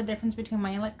can tell the difference between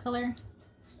my lip color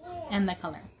and the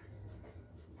color.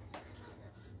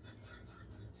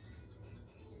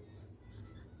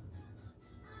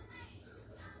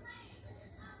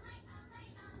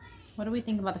 What do we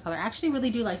think about the color? I actually really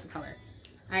do like the color.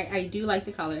 I do like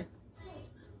the color.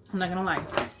 I'm not gonna lie.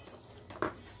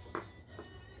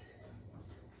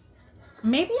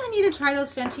 Maybe I need to try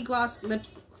those Fenty Gloss lips.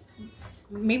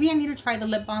 Maybe I need to try the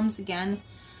lip balms again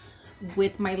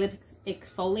with my lips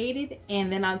exfoliated,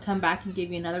 and then I'll come back and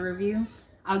give you another review.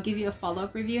 I'll give you a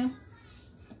follow-up review.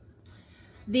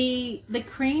 The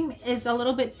cream is a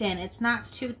little bit thin. It's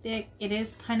not too thick. It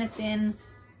is kind of thin.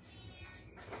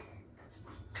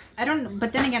 I don't,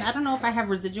 but then again, I don't know if I have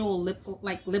residual lip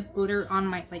glitter on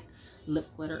my, lip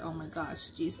glitter. Oh my gosh,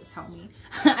 Jesus help me.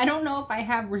 I don't know if I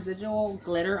have residual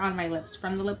glitter on my lips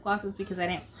from the lip glosses because I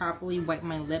didn't properly wipe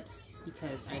my lips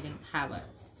because I didn't have a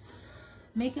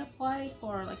makeup wipe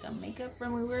or like a makeup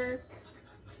remover.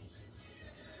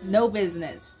 No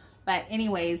business. But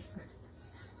anyways,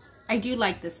 I do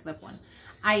like this lip one.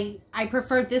 I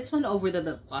prefer this one over the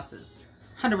lip glosses.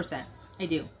 100%. I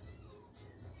do.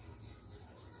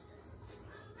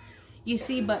 You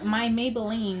see, but my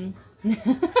Maybelline...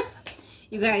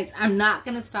 You guys, I'm not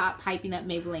going to stop hyping up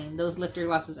Maybelline. Those lifter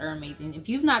glosses are amazing. If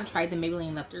you've not tried the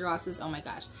Maybelline lifter glosses, oh my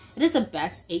gosh. It is the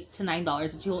best $8 to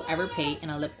 $9 that you will ever pay in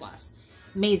a lip gloss.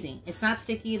 Amazing. It's not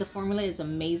sticky. The formula is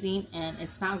amazing. And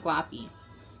it's not gloppy.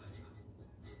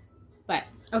 But,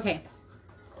 okay.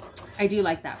 I do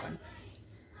like that one.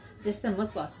 Just the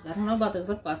lip glosses. I don't know about those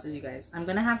lip glosses, you guys. I'm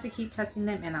going to have to keep testing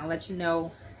them. And I'll let you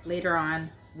know later on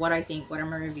what I think. What are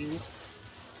my reviews.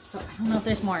 So, I don't know if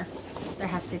there's more. There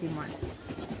has to be more.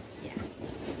 Yeah.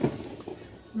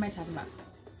 What am I talking about?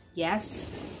 Yes.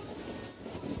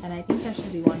 And I think there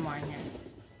should be one more in here.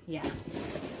 Yeah.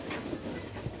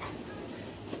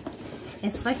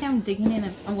 It's like I'm digging in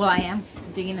a... Well, I am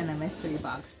digging in a mystery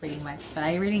box pretty much. But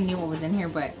I already knew what was in here.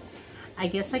 But I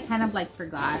guess I kind of like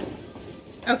forgot.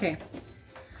 Okay.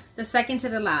 The second to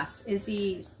the last is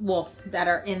the... Well, that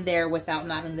are in there without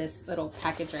not in this little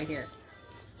package right here.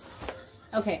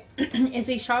 Okay, it's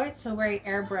a Charlotte Tilbury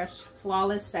Airbrush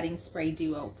Flawless Setting Spray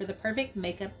Duo for the perfect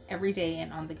makeup every day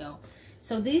and on the go.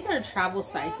 So these are travel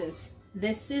sizes.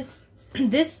 This is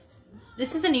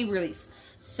a new release.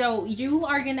 So you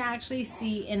are gonna actually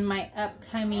see in my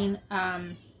upcoming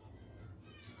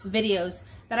videos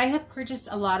that I have purchased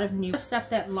a lot of new stuff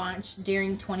that launched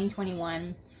during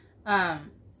 2021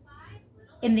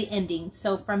 in the ending.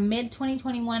 So from mid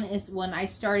 2021 is when I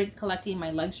started collecting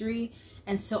my luxury.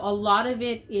 And so a lot of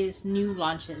it is new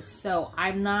launches. So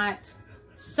I'm not,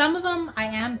 some of them I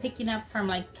am picking up from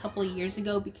like a couple of years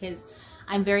ago because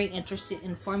I'm very interested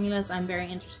in formulas. I'm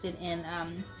very interested in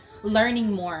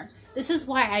learning more. This is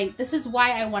why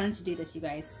I wanted to do this, you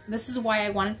guys. This is why I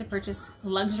wanted to purchase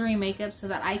luxury makeup so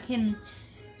that I can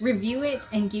review it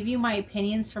and give you my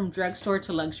opinions from drugstore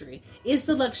to luxury. Is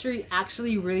the luxury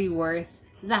actually really worth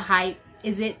the hype?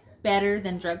 Is it better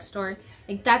than drugstore?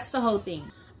 Like, that's the whole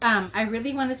thing. I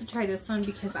really wanted to try this one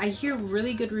because I hear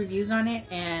really good reviews on it,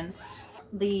 and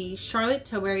the Charlotte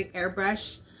Tilbury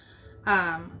Airbrush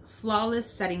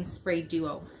Flawless Setting Spray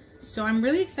Duo. So I'm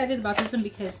really excited about this one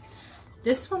because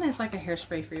this one is like a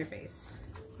hairspray for your face.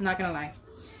 I'm not gonna lie.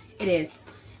 It is.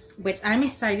 Which I'm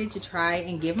excited to try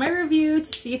and give my review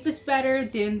to see if it's better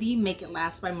than the Make It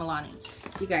Last by Milani.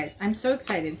 You guys, I'm so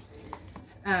excited.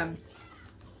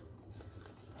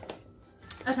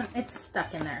 It's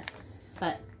stuck in there.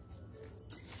 But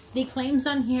the claims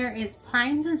on here is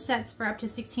primes and sets for up to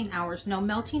 16 hours. No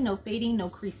melting, no fading, no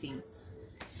creasing.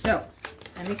 So,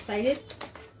 I'm excited.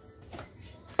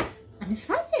 I'm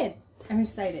excited. I'm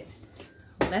excited.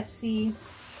 Let's see.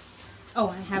 Oh,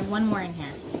 I have one more in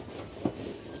here.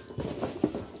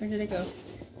 Where did it go?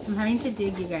 I'm having to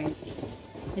dig, you guys.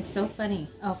 It's so funny.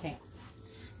 Okay.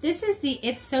 This is the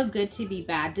It's So Good to Be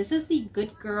Bad. This is the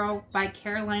Good Girl by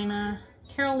Carolina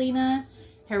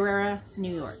Herrera,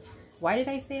 New York. Why did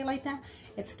I say it like that?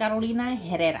 It's Carolina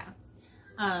Herrera,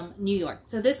 New York.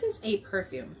 So this is a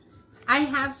perfume. I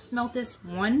have smelled this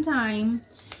one time,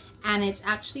 and it's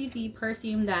actually the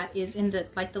perfume that is in the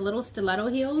like the little stiletto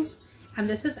heels. And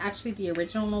this is actually the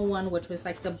original one, which was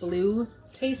like the blue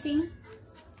casing.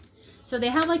 So they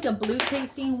have like a blue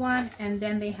casing one, and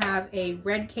then they have a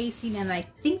red casing, and I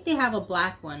think they have a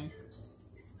black one.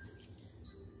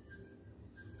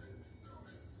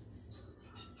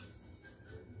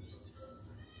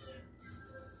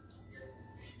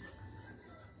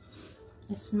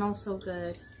 It smells so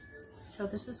good. So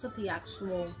this is what the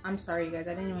actual, I'm sorry you guys,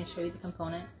 I didn't even show you the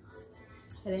component.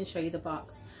 I didn't show you the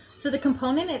box. So the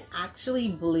component is actually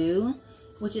blue,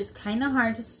 which is kind of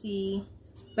hard to see,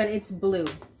 but it's blue.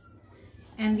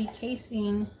 And the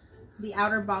casing, the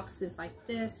outer box is like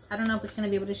this. I don't know if it's going to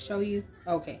be able to show you.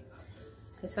 Okay.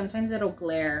 Because sometimes it'll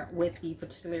glare with the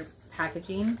particular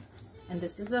packaging. And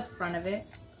this is the front of it.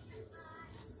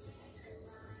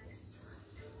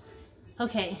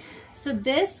 Okay. So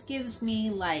this gives me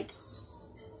like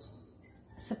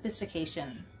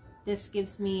sophistication. This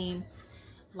gives me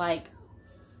like,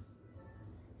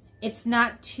 it's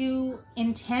not too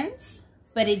intense,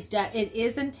 but it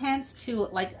is intense to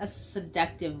like a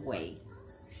seductive way.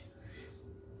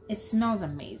 It smells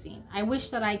amazing. I wish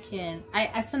that I can,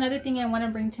 that's another thing I want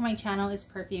to bring to my channel is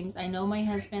perfumes. I know my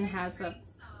husband has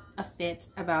a fit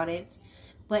about it,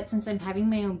 But since I'm having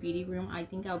my own beauty room, I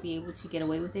think I'll be able to get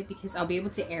away with it because I'll be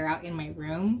able to air out in my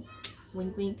room.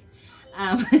 Wink, wink.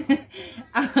 I'll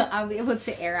be able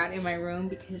to air out in my room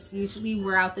because usually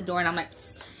we're out the door and I'm like,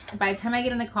 psst. And by the time I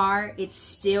get in the car, it's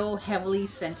still heavily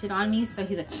scented on me. So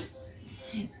he's like,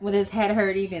 with his head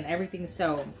hurting and everything.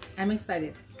 So I'm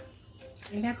excited.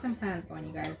 We got some plans going,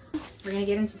 you guys. We're gonna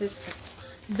get into this.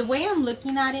 The way I'm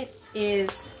looking at it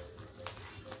is,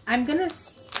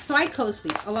 so I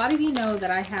co-sleep. A lot of you know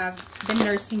that I have been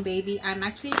nursing baby. I'm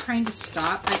actually trying to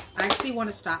stop. I actually want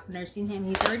to stop nursing him.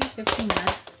 He's already 15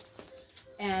 months.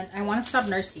 And I want to stop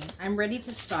nursing. I'm ready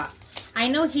to stop. I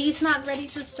know he's not ready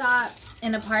to stop.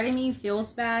 And a part of me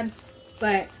feels bad.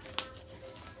 But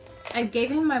I gave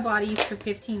him my body for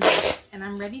 15 months. And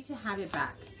I'm ready to have it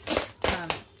back.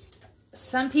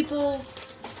 Some people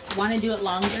want to do it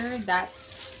longer. That's,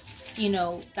 you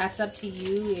know, that's up to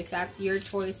you. If that's your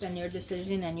choice and your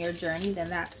decision and your journey, then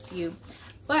that's you.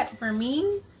 But for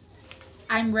me,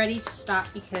 I'm ready to stop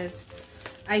because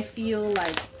I feel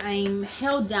like I'm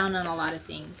held down on a lot of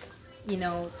things. You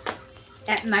know,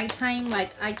 at nighttime,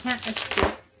 like I can't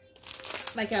escape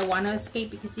like I want to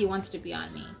escape because he wants to be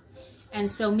on me.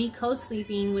 And so me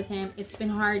co-sleeping with him, it's been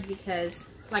hard because,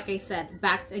 like I said,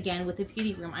 back again with the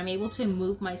beauty room, I'm able to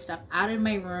move my stuff out of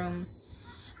my room,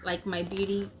 like my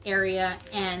beauty area,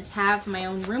 and have my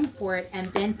own room for it, and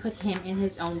then put him in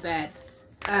his own bed.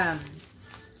 I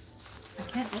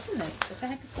can't open this. What the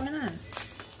heck is going on?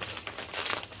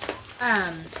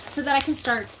 So that I can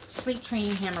start sleep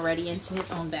training him already into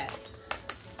his own bed.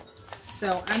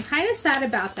 So I'm kind of sad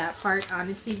about that part,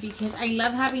 honestly, because I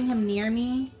love having him near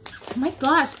me. Oh my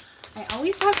gosh, I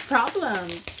always have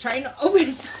problems trying to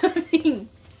open something.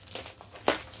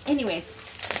 Anyways,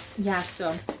 yeah,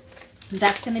 so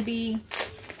that's going to be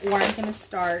where I'm going to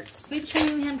start sleep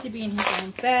training him to be in his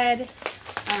own bed.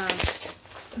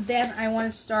 Then I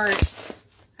want to start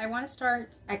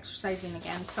exercising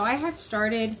again. So I had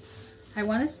started, I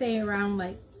want to say around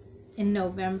like in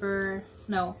November,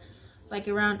 no, like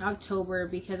around October,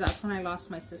 because that's when I lost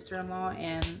my sister-in-law,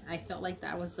 and I felt like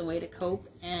that was the way to cope.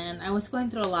 And I was going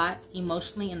through a lot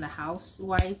emotionally in the house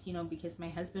wise, you know, because my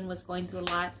husband was going through a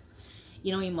lot,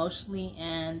 you know, emotionally,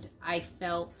 and I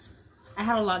felt I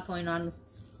had a lot going on,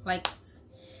 like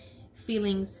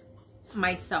feelings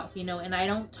myself, you know. And I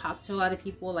don't talk to a lot of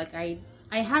people. Like I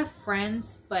have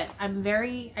friends, but I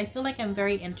feel like I'm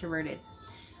very introverted.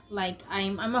 Like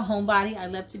I'm a homebody. I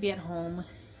love to be at home,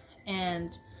 and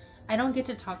I don't get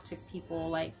to talk to people.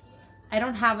 Like I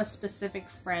don't have a specific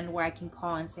friend where I can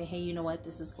call and say, hey, you know what,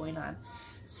 this is going on.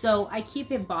 So I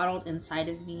keep it bottled inside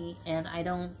of me, and I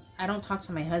don't talk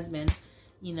to my husband,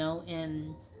 you know.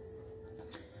 And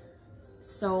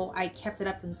so I kept it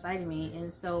up inside of me.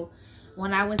 And so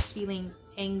when I was feeling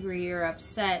angry or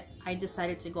upset, I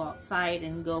decided to go outside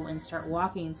and go and start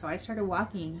walking. So I started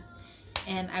walking,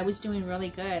 and I was doing really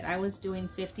good. I was doing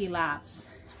 50 laps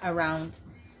around.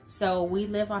 So we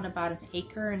live on about an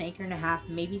acre and a half,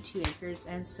 maybe 2 acres.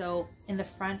 And so in the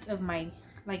front of my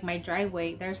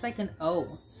driveway, there's like an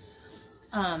O.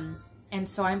 And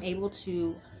so I'm able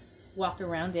to walk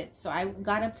around it. So I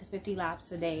got up to 50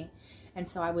 laps a day. And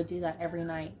so I would do that every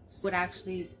night. Would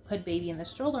actually put baby in the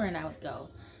stroller and I would go.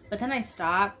 But then I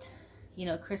stopped. You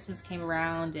know, Christmas came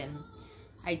around, and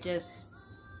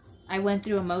I went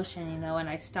through emotion, you know, and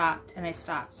I stopped.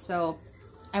 So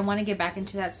I want to get back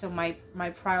into that. So my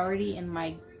priority and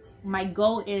my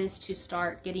goal is to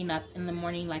start getting up in the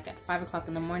morning, like at 5 o'clock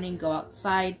in the morning, go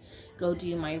outside, go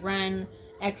do my run,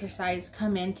 exercise,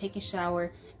 come in, take a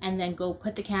shower, and then go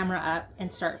put the camera up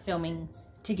and start filming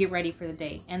to get ready for the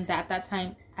day. And at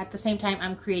the same time,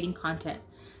 I'm creating content.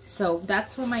 So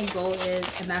that's what my goal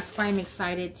is, and that's why I'm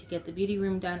excited to get the beauty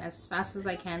room done as fast as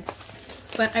I can.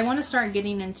 But I want to start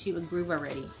getting into a groove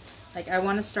already. Like I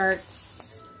want to start,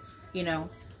 you know,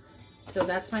 so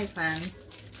that's my plan,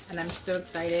 and I'm so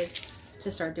excited to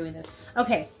start doing this.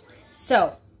 Okay,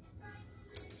 so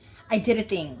I did a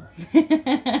thing.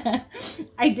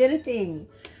 I did a thing.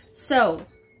 So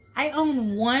I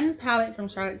own one palette from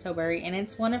Charlotte Tilbury, and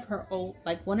it's one of her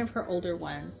older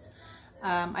ones.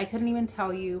 I couldn't even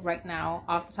tell you right now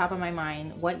off the top of my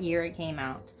mind what year it came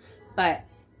out, but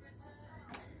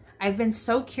I've been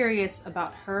so curious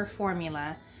about her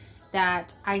formula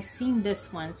that I seen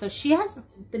this one. So she has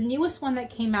the newest one that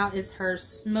came out is her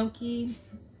Smoky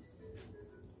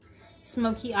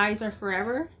Eyes Are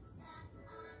Forever,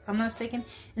 if I'm not mistaken.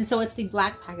 And so it's the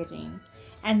black packaging,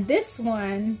 and this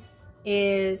one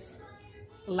is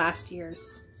last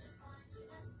year's,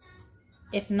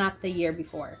 if not the year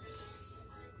before.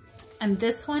 And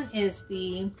this one is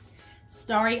the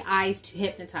Starry Eyes to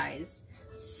Hypnotize.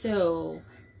 So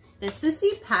This is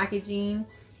the packaging.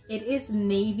 It is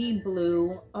navy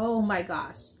blue. Oh my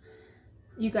gosh.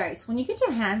 You guys, when you get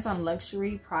your hands on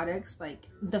luxury products, like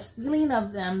the feeling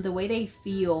of them, the way they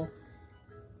feel.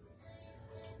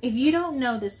 If you don't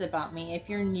know this about me, if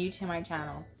you're new to my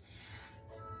channel,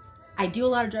 I do a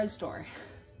lot of drugstore,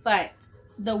 but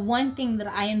the one thing that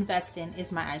I invest in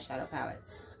is my eyeshadow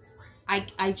palettes. I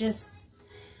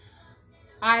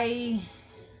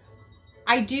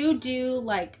do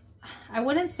like, I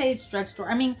wouldn't say it's drugstore.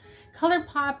 I mean,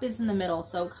 ColourPop is in the middle.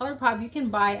 So ColourPop, you can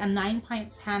buy a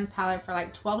 9-pan palette for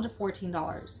like $12 to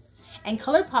 $14. And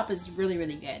ColourPop is really,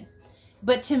 really good.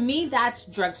 But to me, that's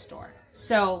drugstore.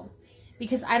 So,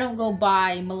 because I don't go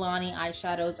buy Milani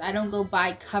eyeshadows. I don't go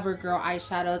buy CoverGirl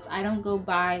eyeshadows. I don't go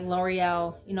buy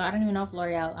L'Oreal. You know, I don't even know if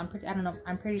L'Oreal, I don't know.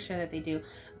 I'm pretty sure that they do.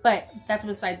 But that's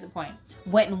besides the point.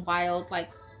 Wet n Wild, like,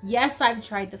 yes, I've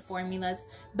tried the formulas.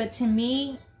 But to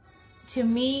me,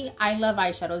 I love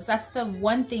eyeshadows. That's the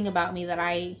one thing about me that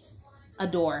I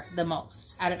adore the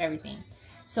most out of everything.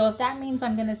 So if that means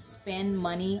I'm going to spend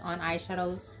money on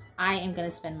eyeshadows, I am going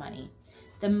to spend money.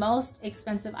 The most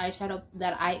expensive eyeshadow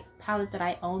palette that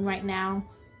I own right now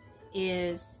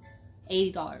is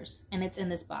 $80. And it's in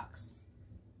this box.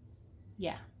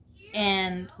 Yeah.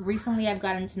 And recently I've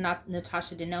gotten into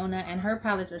Natasha Denona, and her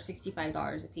palettes are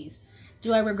 $65 a piece.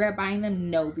 Do I regret buying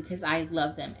them? No, because I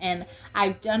love them. And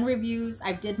I've done reviews.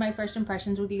 I did my first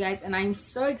impressions with you guys. And I'm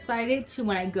so excited to,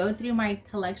 when I go through my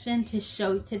collection,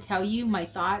 to tell you my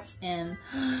thoughts. And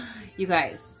you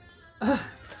guys,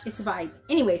 it's a vibe.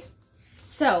 Anyways,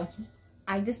 so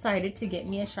I decided to get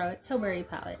me a Charlotte Tilbury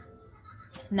palette.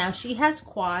 Now she has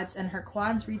quads, and her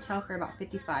quads retail for about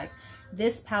 $55.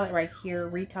 This palette right here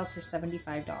retails for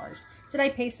 $75. Did I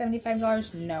pay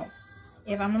 $75? No.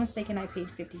 If I'm not mistaken, I paid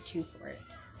 $52 for it.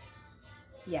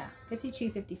 Yeah,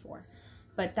 $52, $54.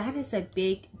 But that is a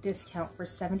big discount for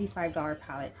 $75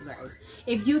 palette, you guys.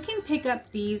 If you can pick up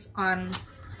these on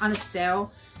a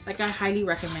sale, like, I highly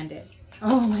recommend it.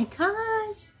 Oh my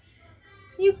gosh.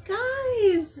 You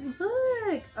guys,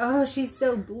 look. Oh, she's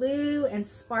so blue and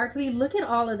sparkly. Look at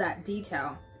all of that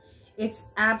detail. It's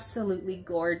absolutely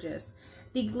gorgeous.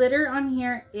 The glitter on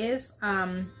here is,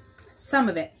 some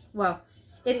of it, well,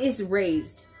 it is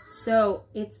raised, so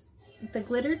the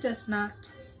glitter does not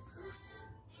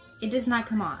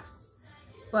come off.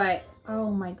 But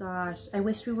oh my gosh, I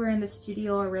wish we were in the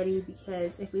studio already,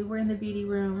 because if we were in the beauty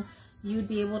room, you'd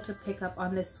be able to pick up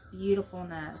on this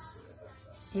beautifulness.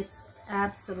 It's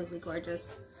absolutely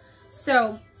gorgeous.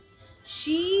 So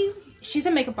she's a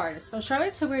makeup artist. So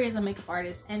Charlotte Tilbury is a makeup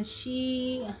artist, and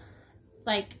she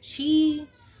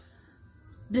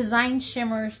design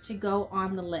shimmers to go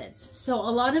on the lids. So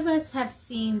a lot of us have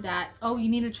seen that, oh, you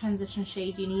need a transition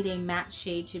shade, you need a matte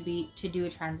shade to do a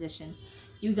transition.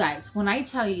 You guys, when I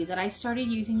tell you that I started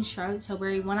using Charlotte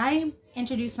Tilbury, when I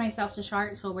introduced myself to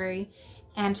Charlotte Tilbury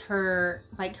and her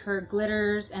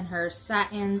glitters and her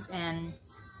satins and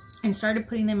started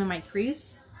putting them in my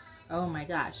crease, oh my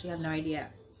gosh, you have no idea.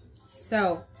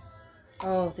 So,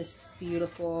 oh, this is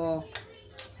beautiful.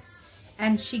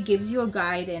 And she gives you a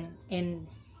guide and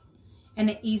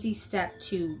an easy step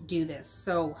to do this.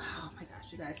 So, oh my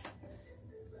gosh, you guys.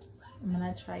 I'm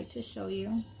gonna try to show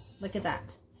you. Look at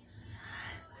that.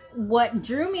 What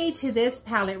drew me to this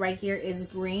palette right here is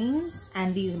greens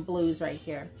and these blues right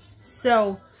here.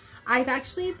 So, I've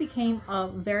actually became a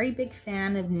very big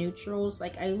fan of neutrals.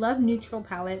 Like, I love neutral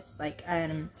palettes. Like,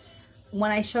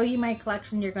 when I show you my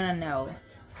collection, you're gonna know.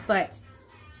 But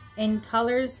in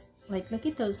colors, like, look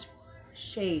at those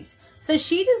shades. So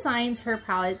she designs her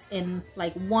palettes in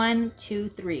like 1, 2,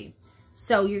 3.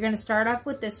 So you're going to start off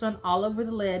with this one all over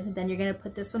the lid, then you're going to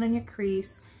put this one in your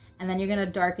crease, and then you're going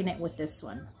to darken it with this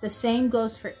one. The same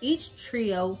goes for each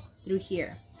trio through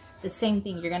here. The same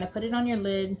thing, you're going to put it on your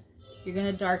lid, you're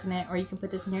going to darken it, or you can put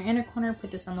this in your inner corner,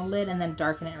 put this on the lid, and then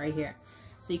darken it right here.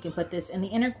 So you can put this in the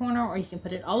inner corner, or you can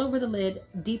put it all over the lid,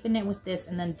 deepen it with this,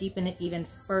 and then deepen it even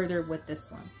further with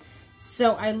this one.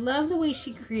 So I love the way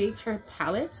she creates her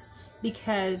palettes,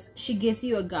 because she gives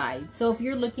you a guide. So if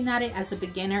you're looking at it as a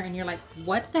beginner and you're like,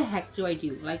 what the heck do I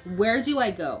do? Like, where do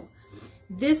I go?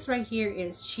 This right here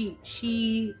is,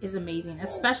 she is amazing.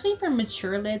 Especially for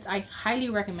mature lids, I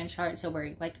highly recommend Charlotte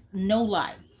Tilbury. Like, no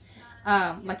lie.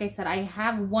 Like I said, I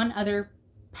have one other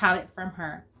palette from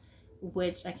her,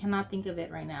 which I cannot think of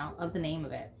it right now, of the name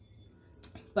of it.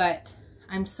 But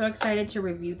I'm so excited to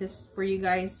review this for you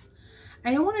guys.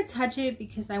 I don't want to touch it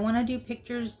because I want to do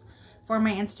pictures for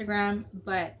my Instagram,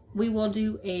 but we will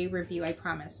do a review, I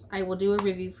promise. I will do a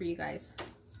review for you guys.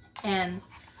 And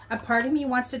a part of me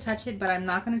wants to touch it, but I'm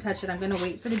not going to touch it. I'm going to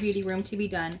wait for the beauty room to be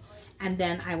done, and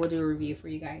then I will do a review for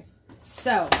you guys.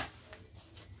 So,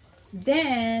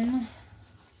 Then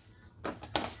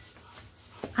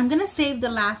I'm gonna save the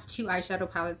last two eyeshadow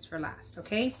palettes for last,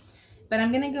 okay? But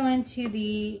I'm gonna go into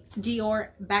the Dior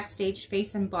Backstage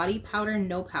Face and Body Powder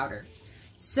No Powder.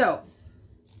 So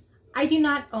I do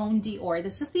not own Dior.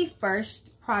 This is the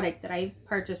first product that I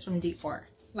purchased from Dior,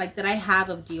 like that I have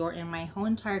of Dior in my whole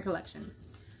entire collection.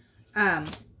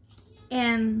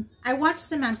 And I watched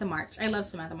Samantha March. I love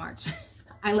Samantha March.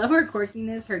 I love her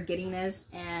quirkiness, her giddiness,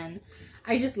 and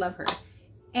I just love her.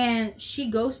 And she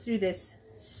goes through this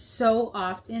so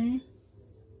often.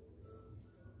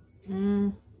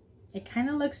 It kind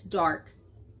of looks dark,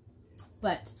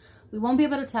 but we won't be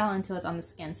able to tell until it's on the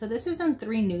skin. So this is in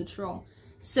 3 Neutral.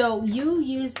 So you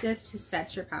use this to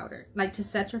set your powder, like to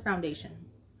set your foundation.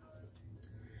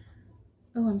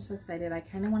 Oh, I'm so excited. I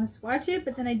kind of want to swatch it,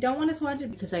 but then I don't want to swatch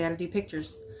it because I got to do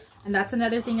pictures. And that's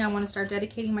another thing I want to start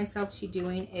dedicating myself to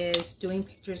doing, is doing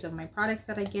pictures of my products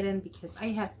that I get in, because I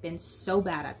have been so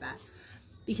bad at that.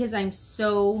 Because I'm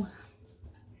so,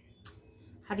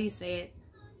 how do you say it?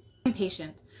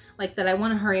 Impatient. Like that I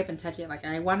want to hurry up and touch it. Like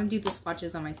I want to do the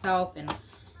swatches on myself, and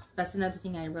that's another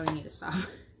thing I really need to stop.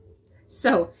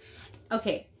 So,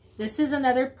 okay. This is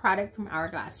another product from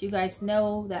Hourglass. You guys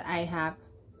know that I have,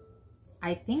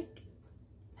 I think,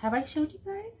 have I showed you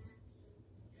guys?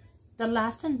 The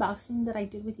last unboxing that I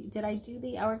did with you, did I do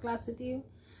the Hourglass with you?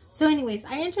 So anyways,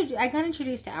 I got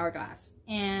introduced to Hourglass,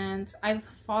 and I've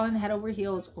fallen head over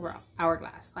heels over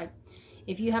Hourglass. Like,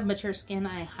 if you have mature skin,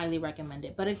 I highly recommend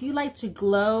it. But if you like to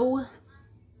glow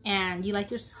and you like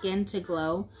your skin to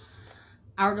glow,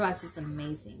 Hourglass is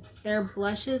amazing. Their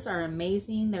blushes are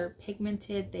amazing. They're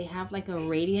pigmented. They have like a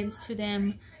radiance to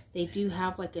them. They do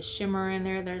have like a shimmer in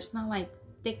there. There's not like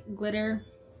thick glitter,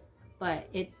 but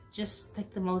it's just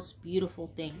like the most beautiful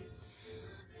thing.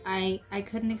 I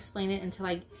couldn't explain it until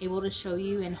I'm able to show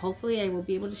you, and hopefully I will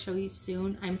be able to show you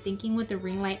soon. I'm thinking with the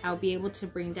ring light I'll be able to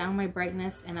bring down my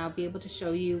brightness, and I'll be able to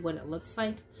show you what it looks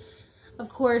like. Of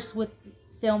course, with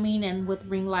filming and with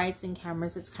ring lights and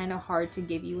cameras, it's kind of hard to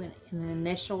give you an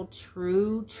initial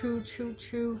true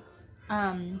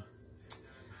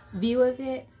view of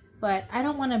it. But I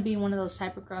don't want to be one of those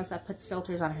type of girls that puts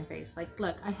filters on her face. Like,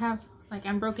 look,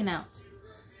 I'm broken out.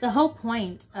 The whole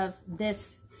point of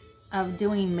this, of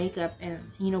doing makeup and,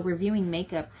 you know, reviewing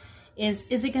makeup is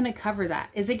it going to cover that?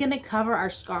 Is it going to cover our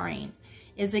scarring?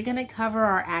 Is it going to cover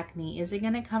our acne? Is it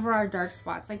going to cover our dark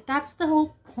spots? Like, that's the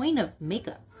whole point of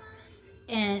makeup.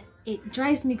 And it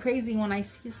drives me crazy when I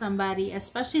see somebody,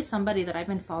 especially somebody that I've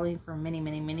been following for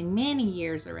many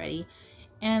years already,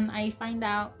 and I find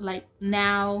out, like,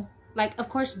 now, like, of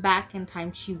course, back in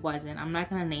time she wasn't. I'm not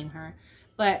going to name her,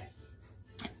 but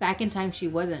back in time she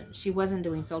wasn't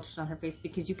doing filters on her face,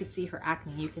 because you could see her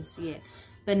acne, you can see it.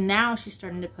 But now she's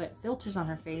starting to put filters on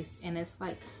her face, and it's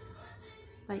like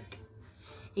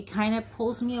it kind of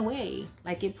pulls me away.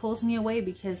 Like, it pulls me away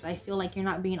because I feel like you're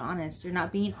not being honest. You're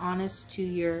not being honest to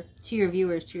your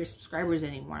viewers, to your subscribers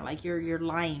anymore. Like, you're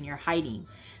lying, you're hiding.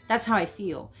 That's how I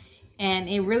feel. And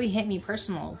it really hit me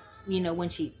personal, you know,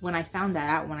 when I found that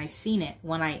out, when I seen it,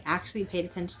 when I actually paid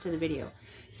attention to the video.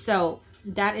 So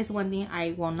that is one thing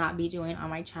I will not be doing on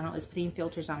my channel, is putting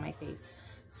filters on my face.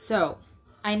 So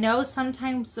I know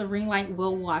sometimes the ring light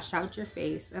will wash out your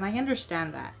face, and I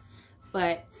understand that.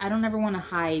 But I don't ever want to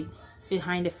hide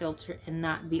behind a filter and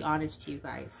not be honest to you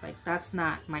guys. Like, that's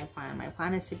not my plan. My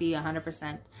plan is to be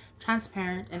 100%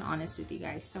 transparent and honest with you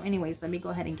guys. So anyways, let me go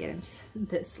ahead and get into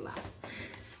this lab.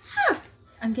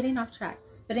 I'm getting off track.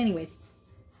 But anyways,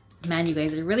 man, you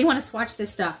guys, I really want to swatch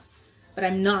this stuff, but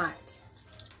I'm not.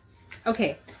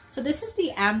 Okay, so this is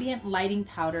the Ambient Lighting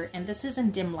Powder, and this is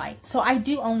in dim light. So I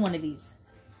do own one of these.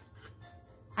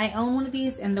 I own one of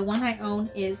these, and the one I own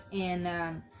is in...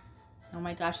 oh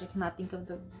my gosh, I cannot think of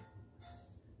the...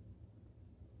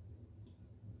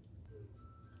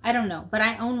 I don't know, but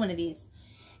I own one of these.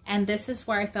 And this is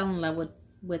where I fell in love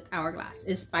with Hourglass.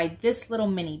 Is by this little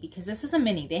mini, because this is a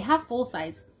mini. They have full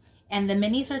size, and the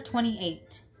minis are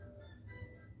 28.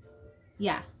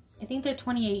 Yeah, I think they're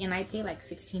 28, and I pay like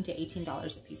 $16 to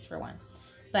 $18 a piece for one.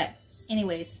 But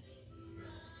anyways,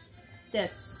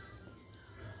 this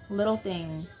little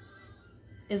thing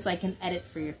is like an edit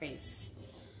for your face.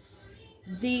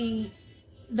 The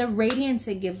radiance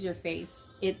it gives your face,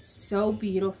 it's so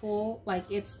beautiful. Like,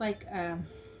 it's like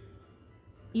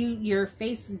your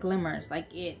face glimmers.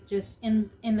 Like, it just in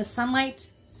the sunlight,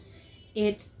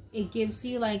 it gives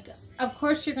you, like, of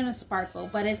course you're gonna sparkle,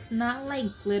 but it's not like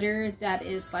glitter that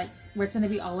is like where it's gonna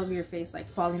be all over your face, like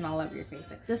falling all over your face.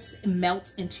 Like, this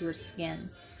melts into your skin,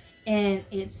 and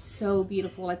it's so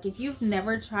beautiful. Like, if you've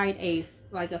never tried a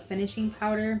finishing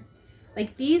powder,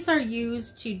 like, these are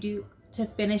used to do to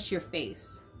finish your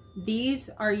face. These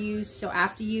are used so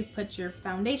after you've put your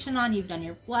foundation on, you've done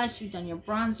your blush, you've done your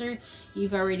bronzer,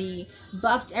 you've already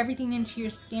buffed everything into your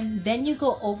skin, then you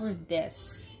go over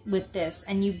this with this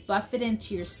and you buff it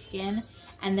into your skin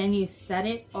and then you set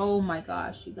it. Oh my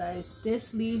gosh, you guys,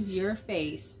 this leaves your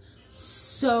face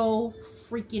so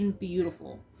freaking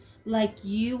beautiful. Like,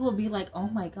 you will be like, oh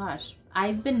my gosh,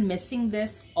 I've been missing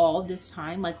this all this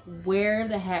time. Like, where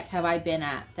the heck have I been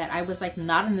at that I was like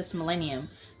not in this millennium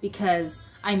because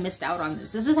I missed out on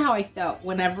this. This is how I felt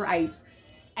whenever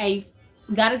I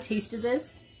got a taste of this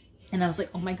and I was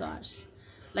like, oh my gosh,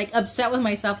 like upset with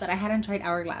myself that I hadn't tried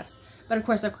Hourglass. But of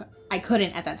course I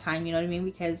couldn't at that time, you know what I mean?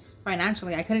 Because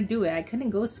financially I couldn't do it. I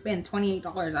couldn't go spend $28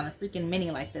 on a freaking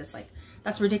mini like this. Like,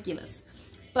 that's ridiculous.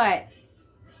 But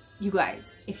you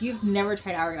guys, if you've never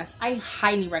tried Hourglass, I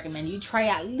highly recommend you try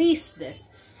at least this.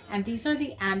 And these are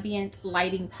the ambient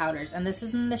lighting powders. And this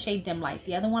is in the shade Dim Light.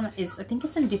 The other one is, I think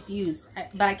it's in Diffuse,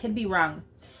 but I could be wrong.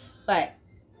 But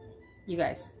you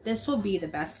guys, this will be the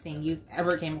best thing you've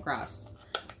ever came across.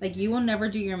 Like, you will never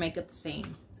do your makeup the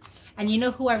same. And you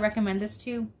know who I recommend this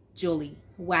to? Julie,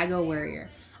 Waggo Warrior.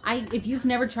 If you've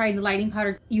never tried the lighting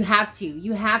powder, you have to.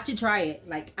 You have to try it.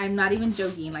 Like, I'm not even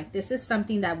joking. Like, this is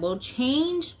something that will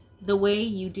change the way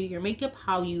you do your makeup,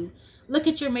 how you look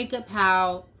at your makeup,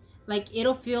 how, like,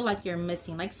 it'll feel like you're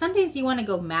missing. Like, some days you want to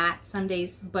go matte, some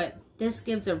days, but this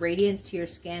gives a radiance to your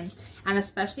skin. And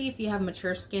especially if you have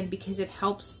mature skin, because it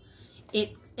helps,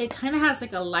 it kind of has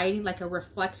like a lighting, like a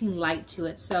reflecting light to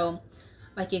it. So,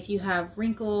 like, if you have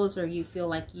wrinkles or you feel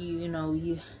like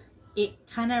it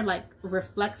kind of like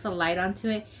reflects a light onto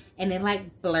it and it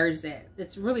like blurs it.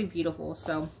 It's really beautiful.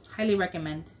 So highly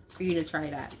recommend for you to try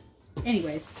that.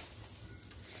 Anyways,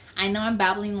 I know I'm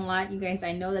babbling a lot, you guys.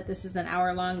 I know that this is an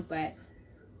hour long, but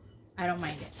I don't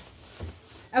mind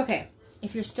it. Okay,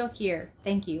 if you're still here,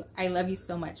 thank you. I love you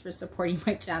so much for supporting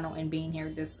my channel and being here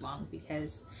this long,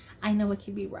 because I know it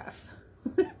can be rough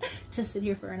to sit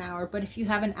here for an hour. But if you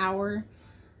have an hour,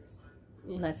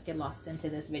 let's get lost into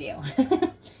this video.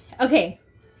 Okay,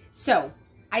 so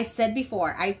I said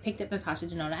before, I picked up Natasha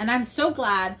Denona, and I'm so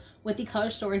glad with the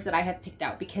color stories that I have picked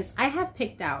out, because I have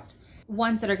picked out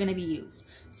ones that are going to be used.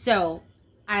 So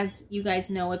as you guys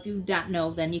know, if you don't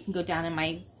know, then you can go down in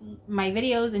my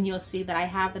videos and you'll see that I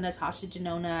have the Natasha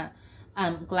Denona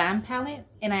Glam palette,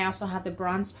 and I also have the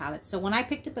bronze palette. So when I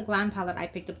picked up the Glam palette, I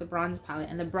picked up the bronze palette,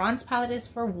 and the bronze palette is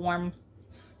for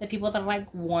the people that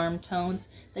like warm tones.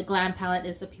 The Glam palette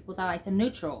is the people that like the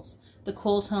neutrals, the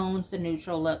cool tones, the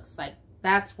neutral looks. Like,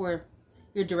 that's where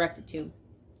you're directed to.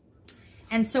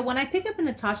 And so when I pick up a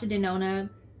Natasha Denona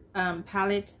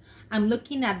palette, I'm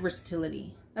looking at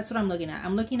versatility. That's what I'm looking at.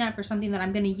 I'm looking at for something that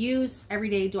I'm going to use every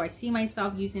day. Do I see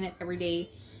myself using it every day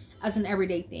as an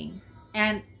everyday thing?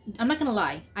 And I'm not going to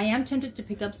lie, I am tempted to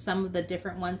pick up some of the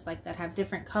different ones, like that have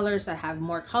different colors, that have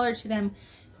more color to them,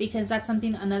 because that's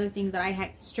another thing that I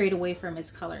had strayed away from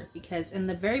is color. Because in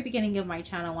the very beginning of my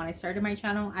channel, when I started my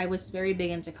channel, I was very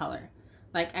big into color.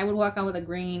 Like, I would walk on with a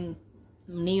green,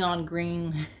 neon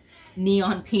green,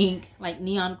 neon pink, like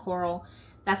neon coral.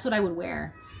 That's what I would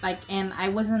wear. Like, and I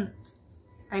wasn't,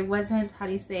 how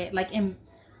do you say it? Like,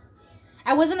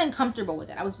 I wasn't uncomfortable with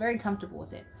it. I was very comfortable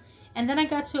with it. And then I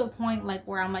got to a point like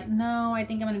where I'm like, no, I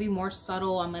think I'm going to be more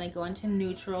subtle. I'm going to go into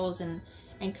neutrals and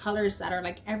colors that are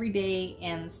like everyday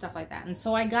and stuff like that. And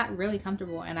so I got really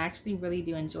comfortable, and I actually really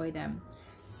do enjoy them.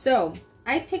 So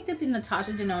I picked up the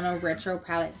Natasha Denona Retro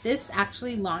palette. This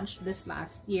actually launched this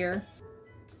last year.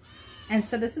 And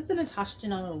so this is the Natasha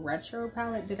Denona Retro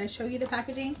palette. Did I show you the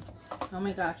packaging? Oh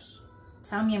my gosh.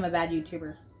 Tell me I'm a bad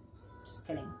YouTuber. Just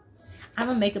kidding. I'm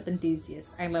a makeup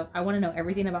enthusiast. I want to know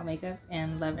everything about makeup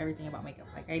and love everything about makeup.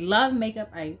 Like, I love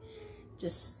makeup. I'm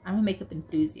a makeup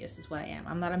enthusiast is what I am.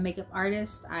 I'm not a makeup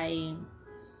artist. I'm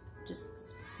just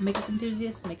makeup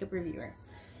enthusiast, makeup reviewer.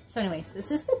 So anyways,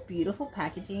 this is the beautiful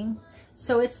packaging.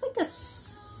 So it's like a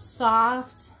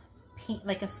soft pink,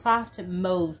 like a soft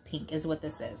mauve pink is what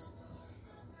this is.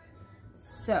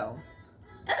 So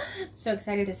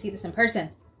excited to see this in person.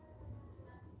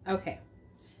 Okay.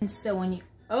 And so when you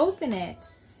open it,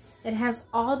 it has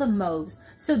all the mauves.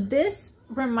 So this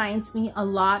reminds me a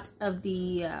lot of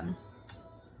the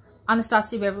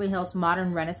Anastasia Beverly Hills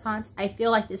Modern Renaissance. I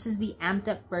feel like this is the amped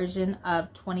up version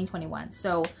of 2021.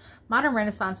 So Modern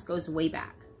Renaissance goes way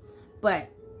back. But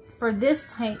for this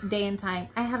day and time,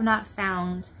 I have not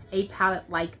found a palette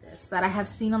like this that I have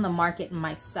seen on the market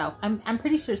myself. I'm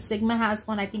pretty sure Sigma has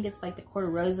one. I think it's like the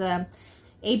Corta Rosa.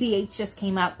 ABH just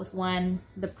came out with one,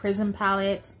 the Prism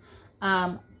palette.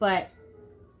 But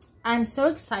I'm so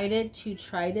excited to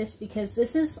try this because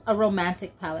this is a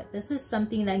romantic palette. This is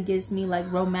something that gives me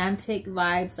like romantic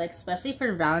vibes, like especially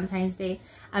for Valentine's Day.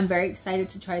 I'm very excited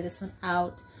to try this one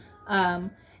out.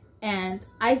 And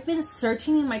I've been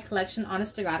searching in my collection,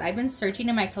 honest to God, I've been searching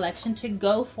in my collection to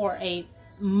go for a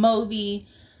mauvey,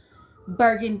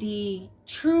 burgundy,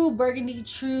 true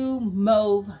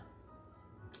mauve.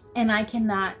 And I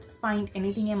cannot find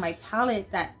anything in my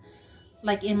palette that,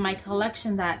 like in my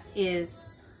collection, that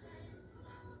is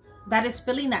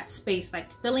filling that space, like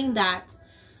filling that,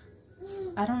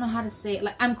 I don't know how to say it.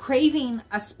 Like I'm craving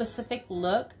a specific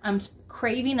look. I'm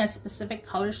craving a specific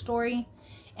color story.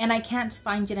 And I can't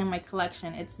find it in my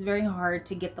collection. It's very hard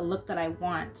to get the look that I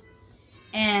want.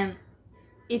 And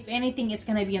if anything, it's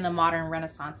going to be in the modern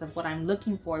renaissance of what I'm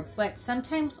looking for. But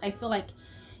sometimes I feel like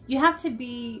you have to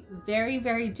be very,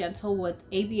 very gentle with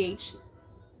ABH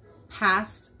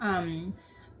past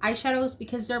eyeshadows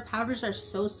because their powders are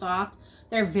so soft.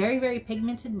 They're very, very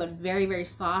pigmented, but very, very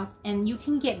soft. And you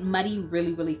can get muddy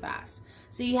really, really fast.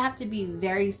 So you have to be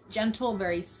very gentle,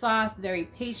 very soft, very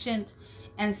patient.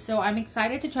 And so I'm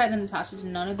excited to try the Natasha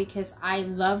Denona because I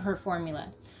love her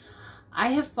formula. I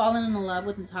have fallen in love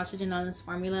with Natasha Denona's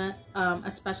formula,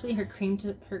 especially her cream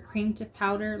to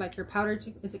powder, like her powder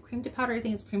to, is it cream to powder? I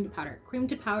think it's cream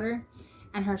to powder,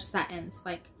 and her satins,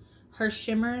 like her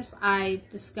shimmers. I've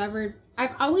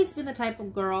always been the type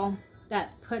of girl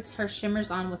that puts her shimmers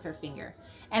on with her finger.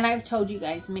 And I've told you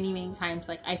guys many, many times,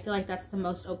 like, I feel like that's the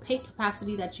most opaque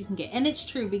capacity that you can get. And it's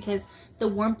true because the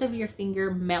warmth of your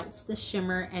finger melts the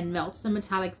shimmer and melts the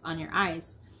metallics on your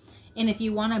eyes. And if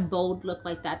you want a bold look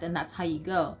like that, then that's how you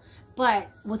go. But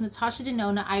with Natasha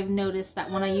Denona, I've noticed that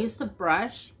when I use the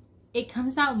brush, it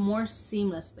comes out more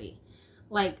seamlessly.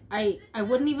 Like, I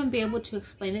wouldn't even be able to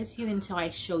explain it to you until I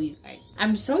show you guys.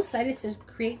 I'm so excited to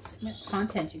create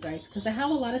content, you guys, because I have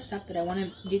a lot of stuff that I want to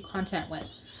do content with.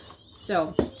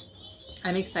 So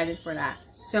I'm excited for that.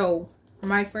 So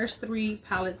my first 3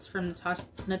 palettes from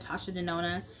Natasha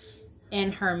Denona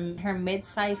and her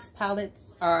mid-size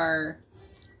palettes are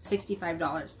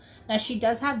 $65. Now she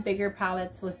does have bigger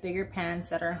palettes with bigger pans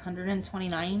that are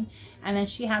 $129, and then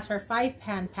she has her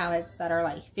 5-pan palettes that are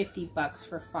like $50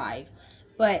 for 5.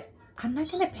 But I'm not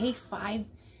gonna pay $50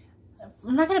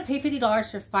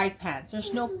 for 5 pans.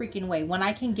 There's no freaking way. When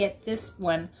I can get this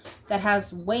one that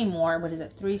has way more, what is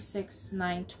it, 3, 6,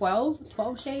 9,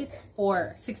 12 shades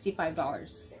for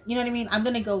 $65. You know what I mean? I'm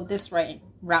gonna go this route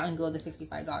and go the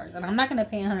 $65, and I'm not gonna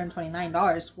pay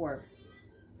 $129 for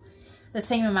the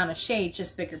same amount of shades,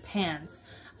 just bigger pans.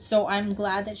 So I'm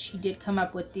glad that she did come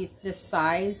up with this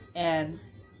size, and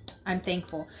I'm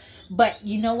thankful. But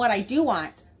you know what I do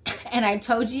want? And I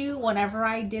told you whenever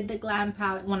I did the glam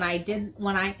palette, when I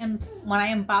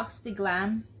unboxed the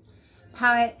glam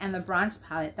palette and the bronze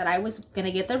palette, that I was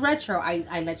gonna get the retro.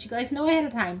 I let you guys know ahead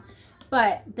of time.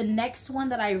 But the next one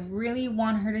that I really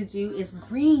want her to do is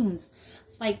greens.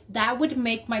 Like, that would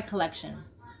make my collection.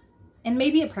 And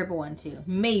maybe a purple one too.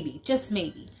 Maybe, just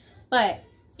maybe. But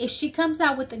if she comes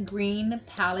out with a green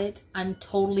palette, I'm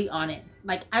totally on it.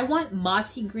 Like, I want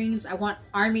mossy greens, I want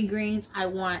army greens, I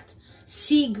want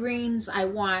sea greens, I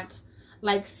want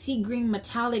like sea green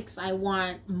metallics, I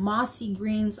want mossy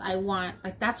greens, I want,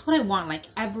 like, that's what I want, like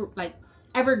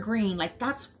evergreen. Like,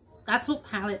 that's what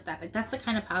palette that's the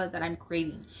kind of palette that I'm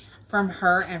craving from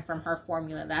her and from her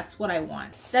formula. That's what I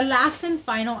want. The last and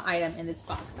final item in this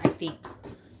box, I think.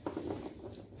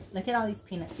 Look at all these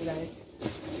peanuts, you guys.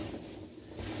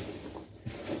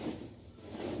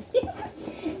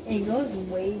 It goes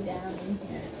way down in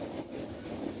here.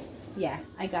 Yeah,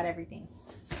 I got everything.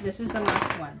 This is the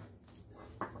last one.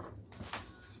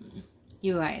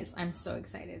 You guys, I'm so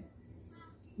excited.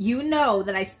 You know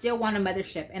that I still want a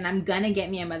mothership, and I'm gonna get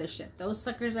me a mothership. Those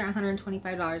suckers are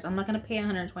 $125. I'm not gonna pay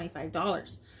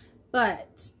 $125,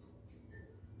 but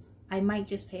I might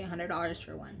just pay $100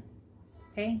 for one.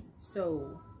 Okay,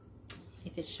 so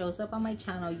if it shows up on my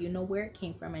channel, you know where it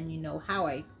came from, and you know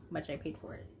how much I paid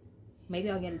for it. Maybe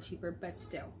I'll get it cheaper, but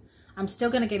still, I'm still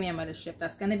gonna get me a mothership.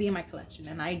 That's gonna be in my collection,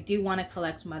 and I do want to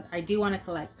collect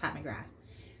Pat McGrath.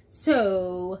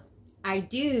 So I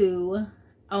do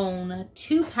own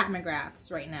 2 Pat McGraths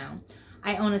right now.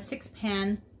 I own a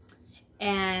 6-pan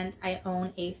and I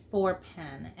own a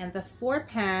 4-pan, and the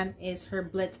 4-pan is her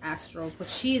Blitz Astrals, which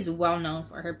she is well known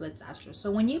for her Blitz Astrals.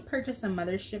 So when you purchase a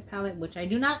mothership palette, which I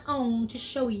do not own to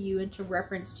show you and to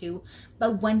reference to,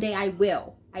 but one day I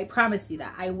will. I promise you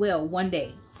that I will one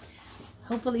day.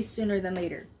 Hopefully sooner than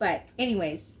later. But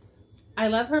anyways, I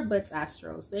love her Blitz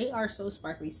Astrals. They are so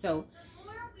sparkly. So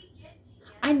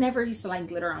I never used to like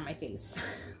glitter on my face.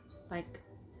 Like,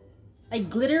 like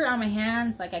glitter on my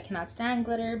hands. Like I cannot stand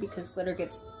glitter because glitter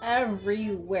gets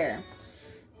everywhere.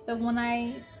 But when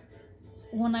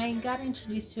I got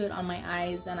introduced to it on my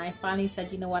eyes, and I finally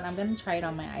said, you know what, I'm gonna try it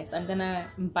on my eyes. I'm gonna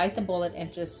bite the bullet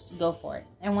and just go for it.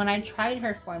 And when I tried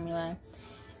her formula,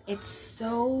 it's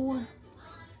so,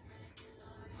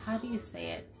 how do you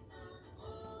say it?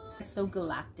 It's so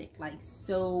galactic, like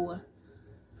so,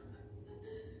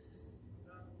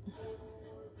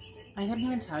 I couldn't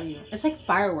even tell you. It's like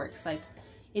fireworks. Like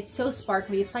it's so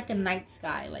sparkly. It's like a night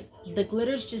sky. Like the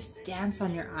glitters just dance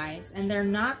on your eyes, and they're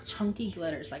not chunky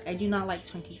glitters. Like I do not like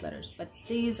chunky glitters, but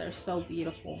these are so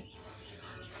beautiful.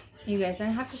 You guys, I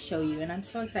have to show you, and I'm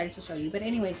so excited to show you. But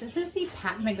anyways, this is the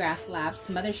Pat McGrath Labs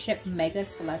Mothership Mega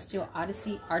Celestial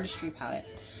Odyssey Artistry Palette.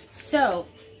 So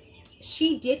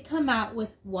she did come out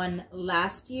with one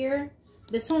last year.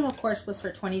 This one, of course, was for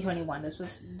 2021. This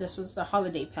was the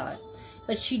holiday palette.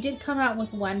 But she did come out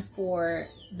with one for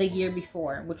the year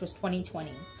before, which was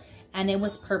 2020. And it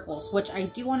was purples, which I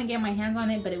do want to get my hands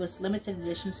on it, but it was limited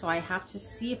edition, so I have to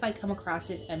see if I come across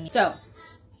it. So,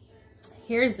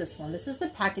 here's this one. This is the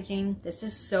packaging. This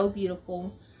is so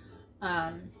beautiful.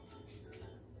 Oh,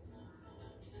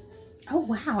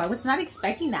 wow. I was not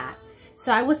expecting that.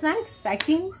 So, I was not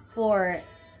expecting for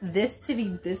this to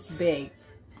be this big.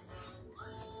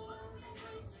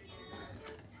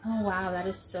 Oh wow, that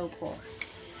is so cool.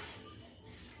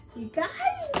 You guys,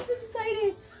 I'm so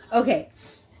excited. Okay.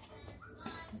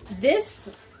 This,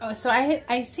 so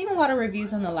I seen a lot of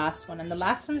reviews on the last one, and the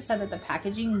last one said that the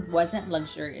packaging wasn't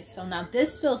luxurious. So now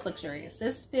this feels luxurious.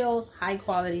 This feels high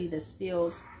quality. This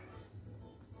feels,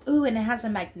 ooh, and it has a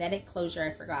magnetic closure. I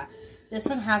forgot. This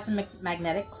one has a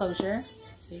magnetic closure,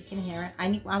 so you can hear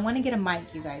it. I want to get a mic,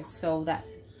 you guys, so that,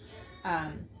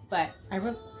 but I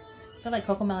feel like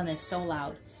Cocomelon is so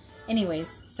loud.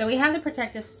 Anyways, so we have the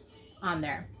protective on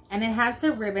there, and it has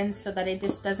the ribbons so that it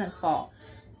just doesn't fall.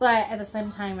 But at the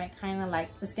same time, it kind of like,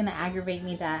 it's going to aggravate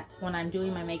me that when I'm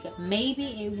doing my makeup,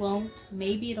 maybe it won't,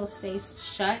 maybe it'll stay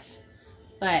shut,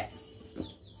 but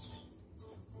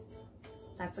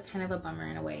that's a kind of a bummer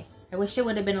in a way. I wish it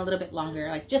would have been a little bit longer,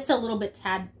 like just a little bit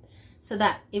tad, so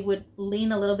that it would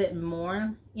lean a little bit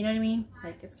more, you know what I mean?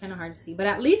 Like it's kind of hard to see, but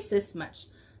at least this much,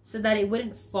 so that it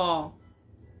wouldn't fall,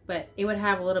 but it would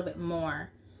have a little bit more.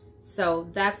 So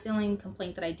that's the only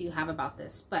complaint that I do have about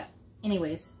this. But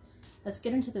anyways, let's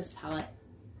get into this palette.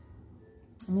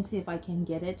 Let me see if I can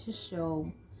get it to show,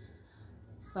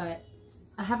 but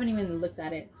I haven't even looked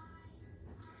at it.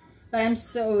 But I'm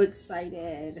so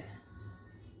excited.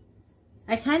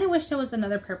 I kind of wish there was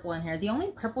another purple in here. The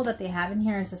only purple that they have in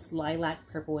here is this lilac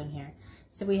purple in here.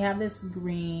 So we have this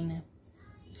green.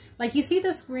 Like you see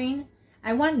this green?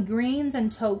 I want greens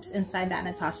and taupes inside that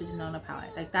Natasha Denona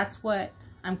palette. Like that's what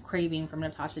I'm craving from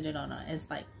Natasha Denona. It's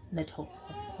like the taupe.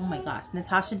 Oh my gosh,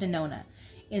 Natasha Denona.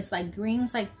 It's like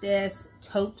greens like this,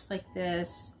 taupes like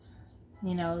this.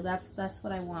 You know, that's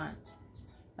what I want.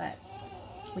 But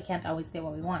we can't always get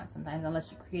what we want sometimes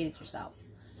unless you create it yourself.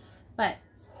 But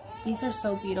these are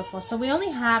so beautiful. So we only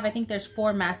have, I think there's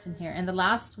 4 mattes in here, and the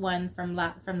last one from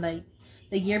the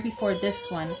year before this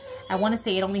one, I want to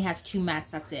say it only has 2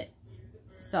 mattes. That's it.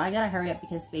 So I gotta hurry up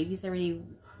because baby's already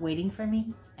waiting for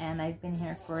me, and I've been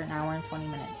here for 1 hour and 20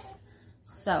 minutes.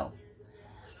 So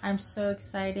I'm so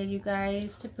excited, you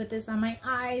guys, to put this on my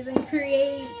eyes and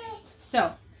create.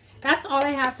 So that's all I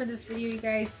have for this video, you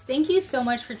guys. Thank you so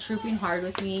much for trooping hard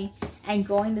with me and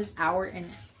going this hour and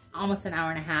almost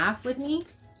 1.5 hours with me.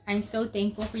 I'm so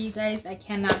thankful for you guys. I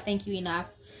cannot thank you enough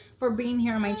for being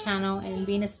here on my channel and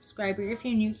being a subscriber. If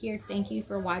you're new here, thank you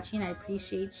for watching. I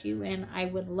appreciate you, and I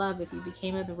would love if you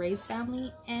became of the Rays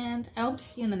family, and I hope to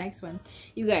see you in the next one.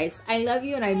 You guys, I love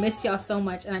you and I miss y'all so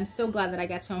much, and I'm so glad that I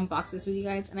got to unbox this with you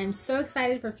guys, and I'm so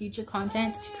excited for future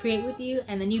content to create with you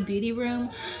and the new beauty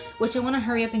room, which I want to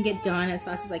hurry up and get done as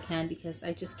fast as I can because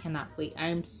I just cannot wait.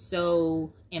 I'm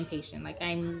so impatient. Like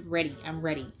I'm ready.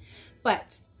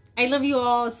 But I love you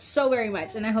all so very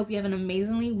much, and I hope you have an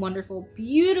amazingly wonderful,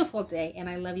 beautiful day, and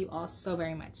I love you all so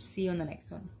very much. See you in the next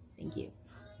one. Thank you.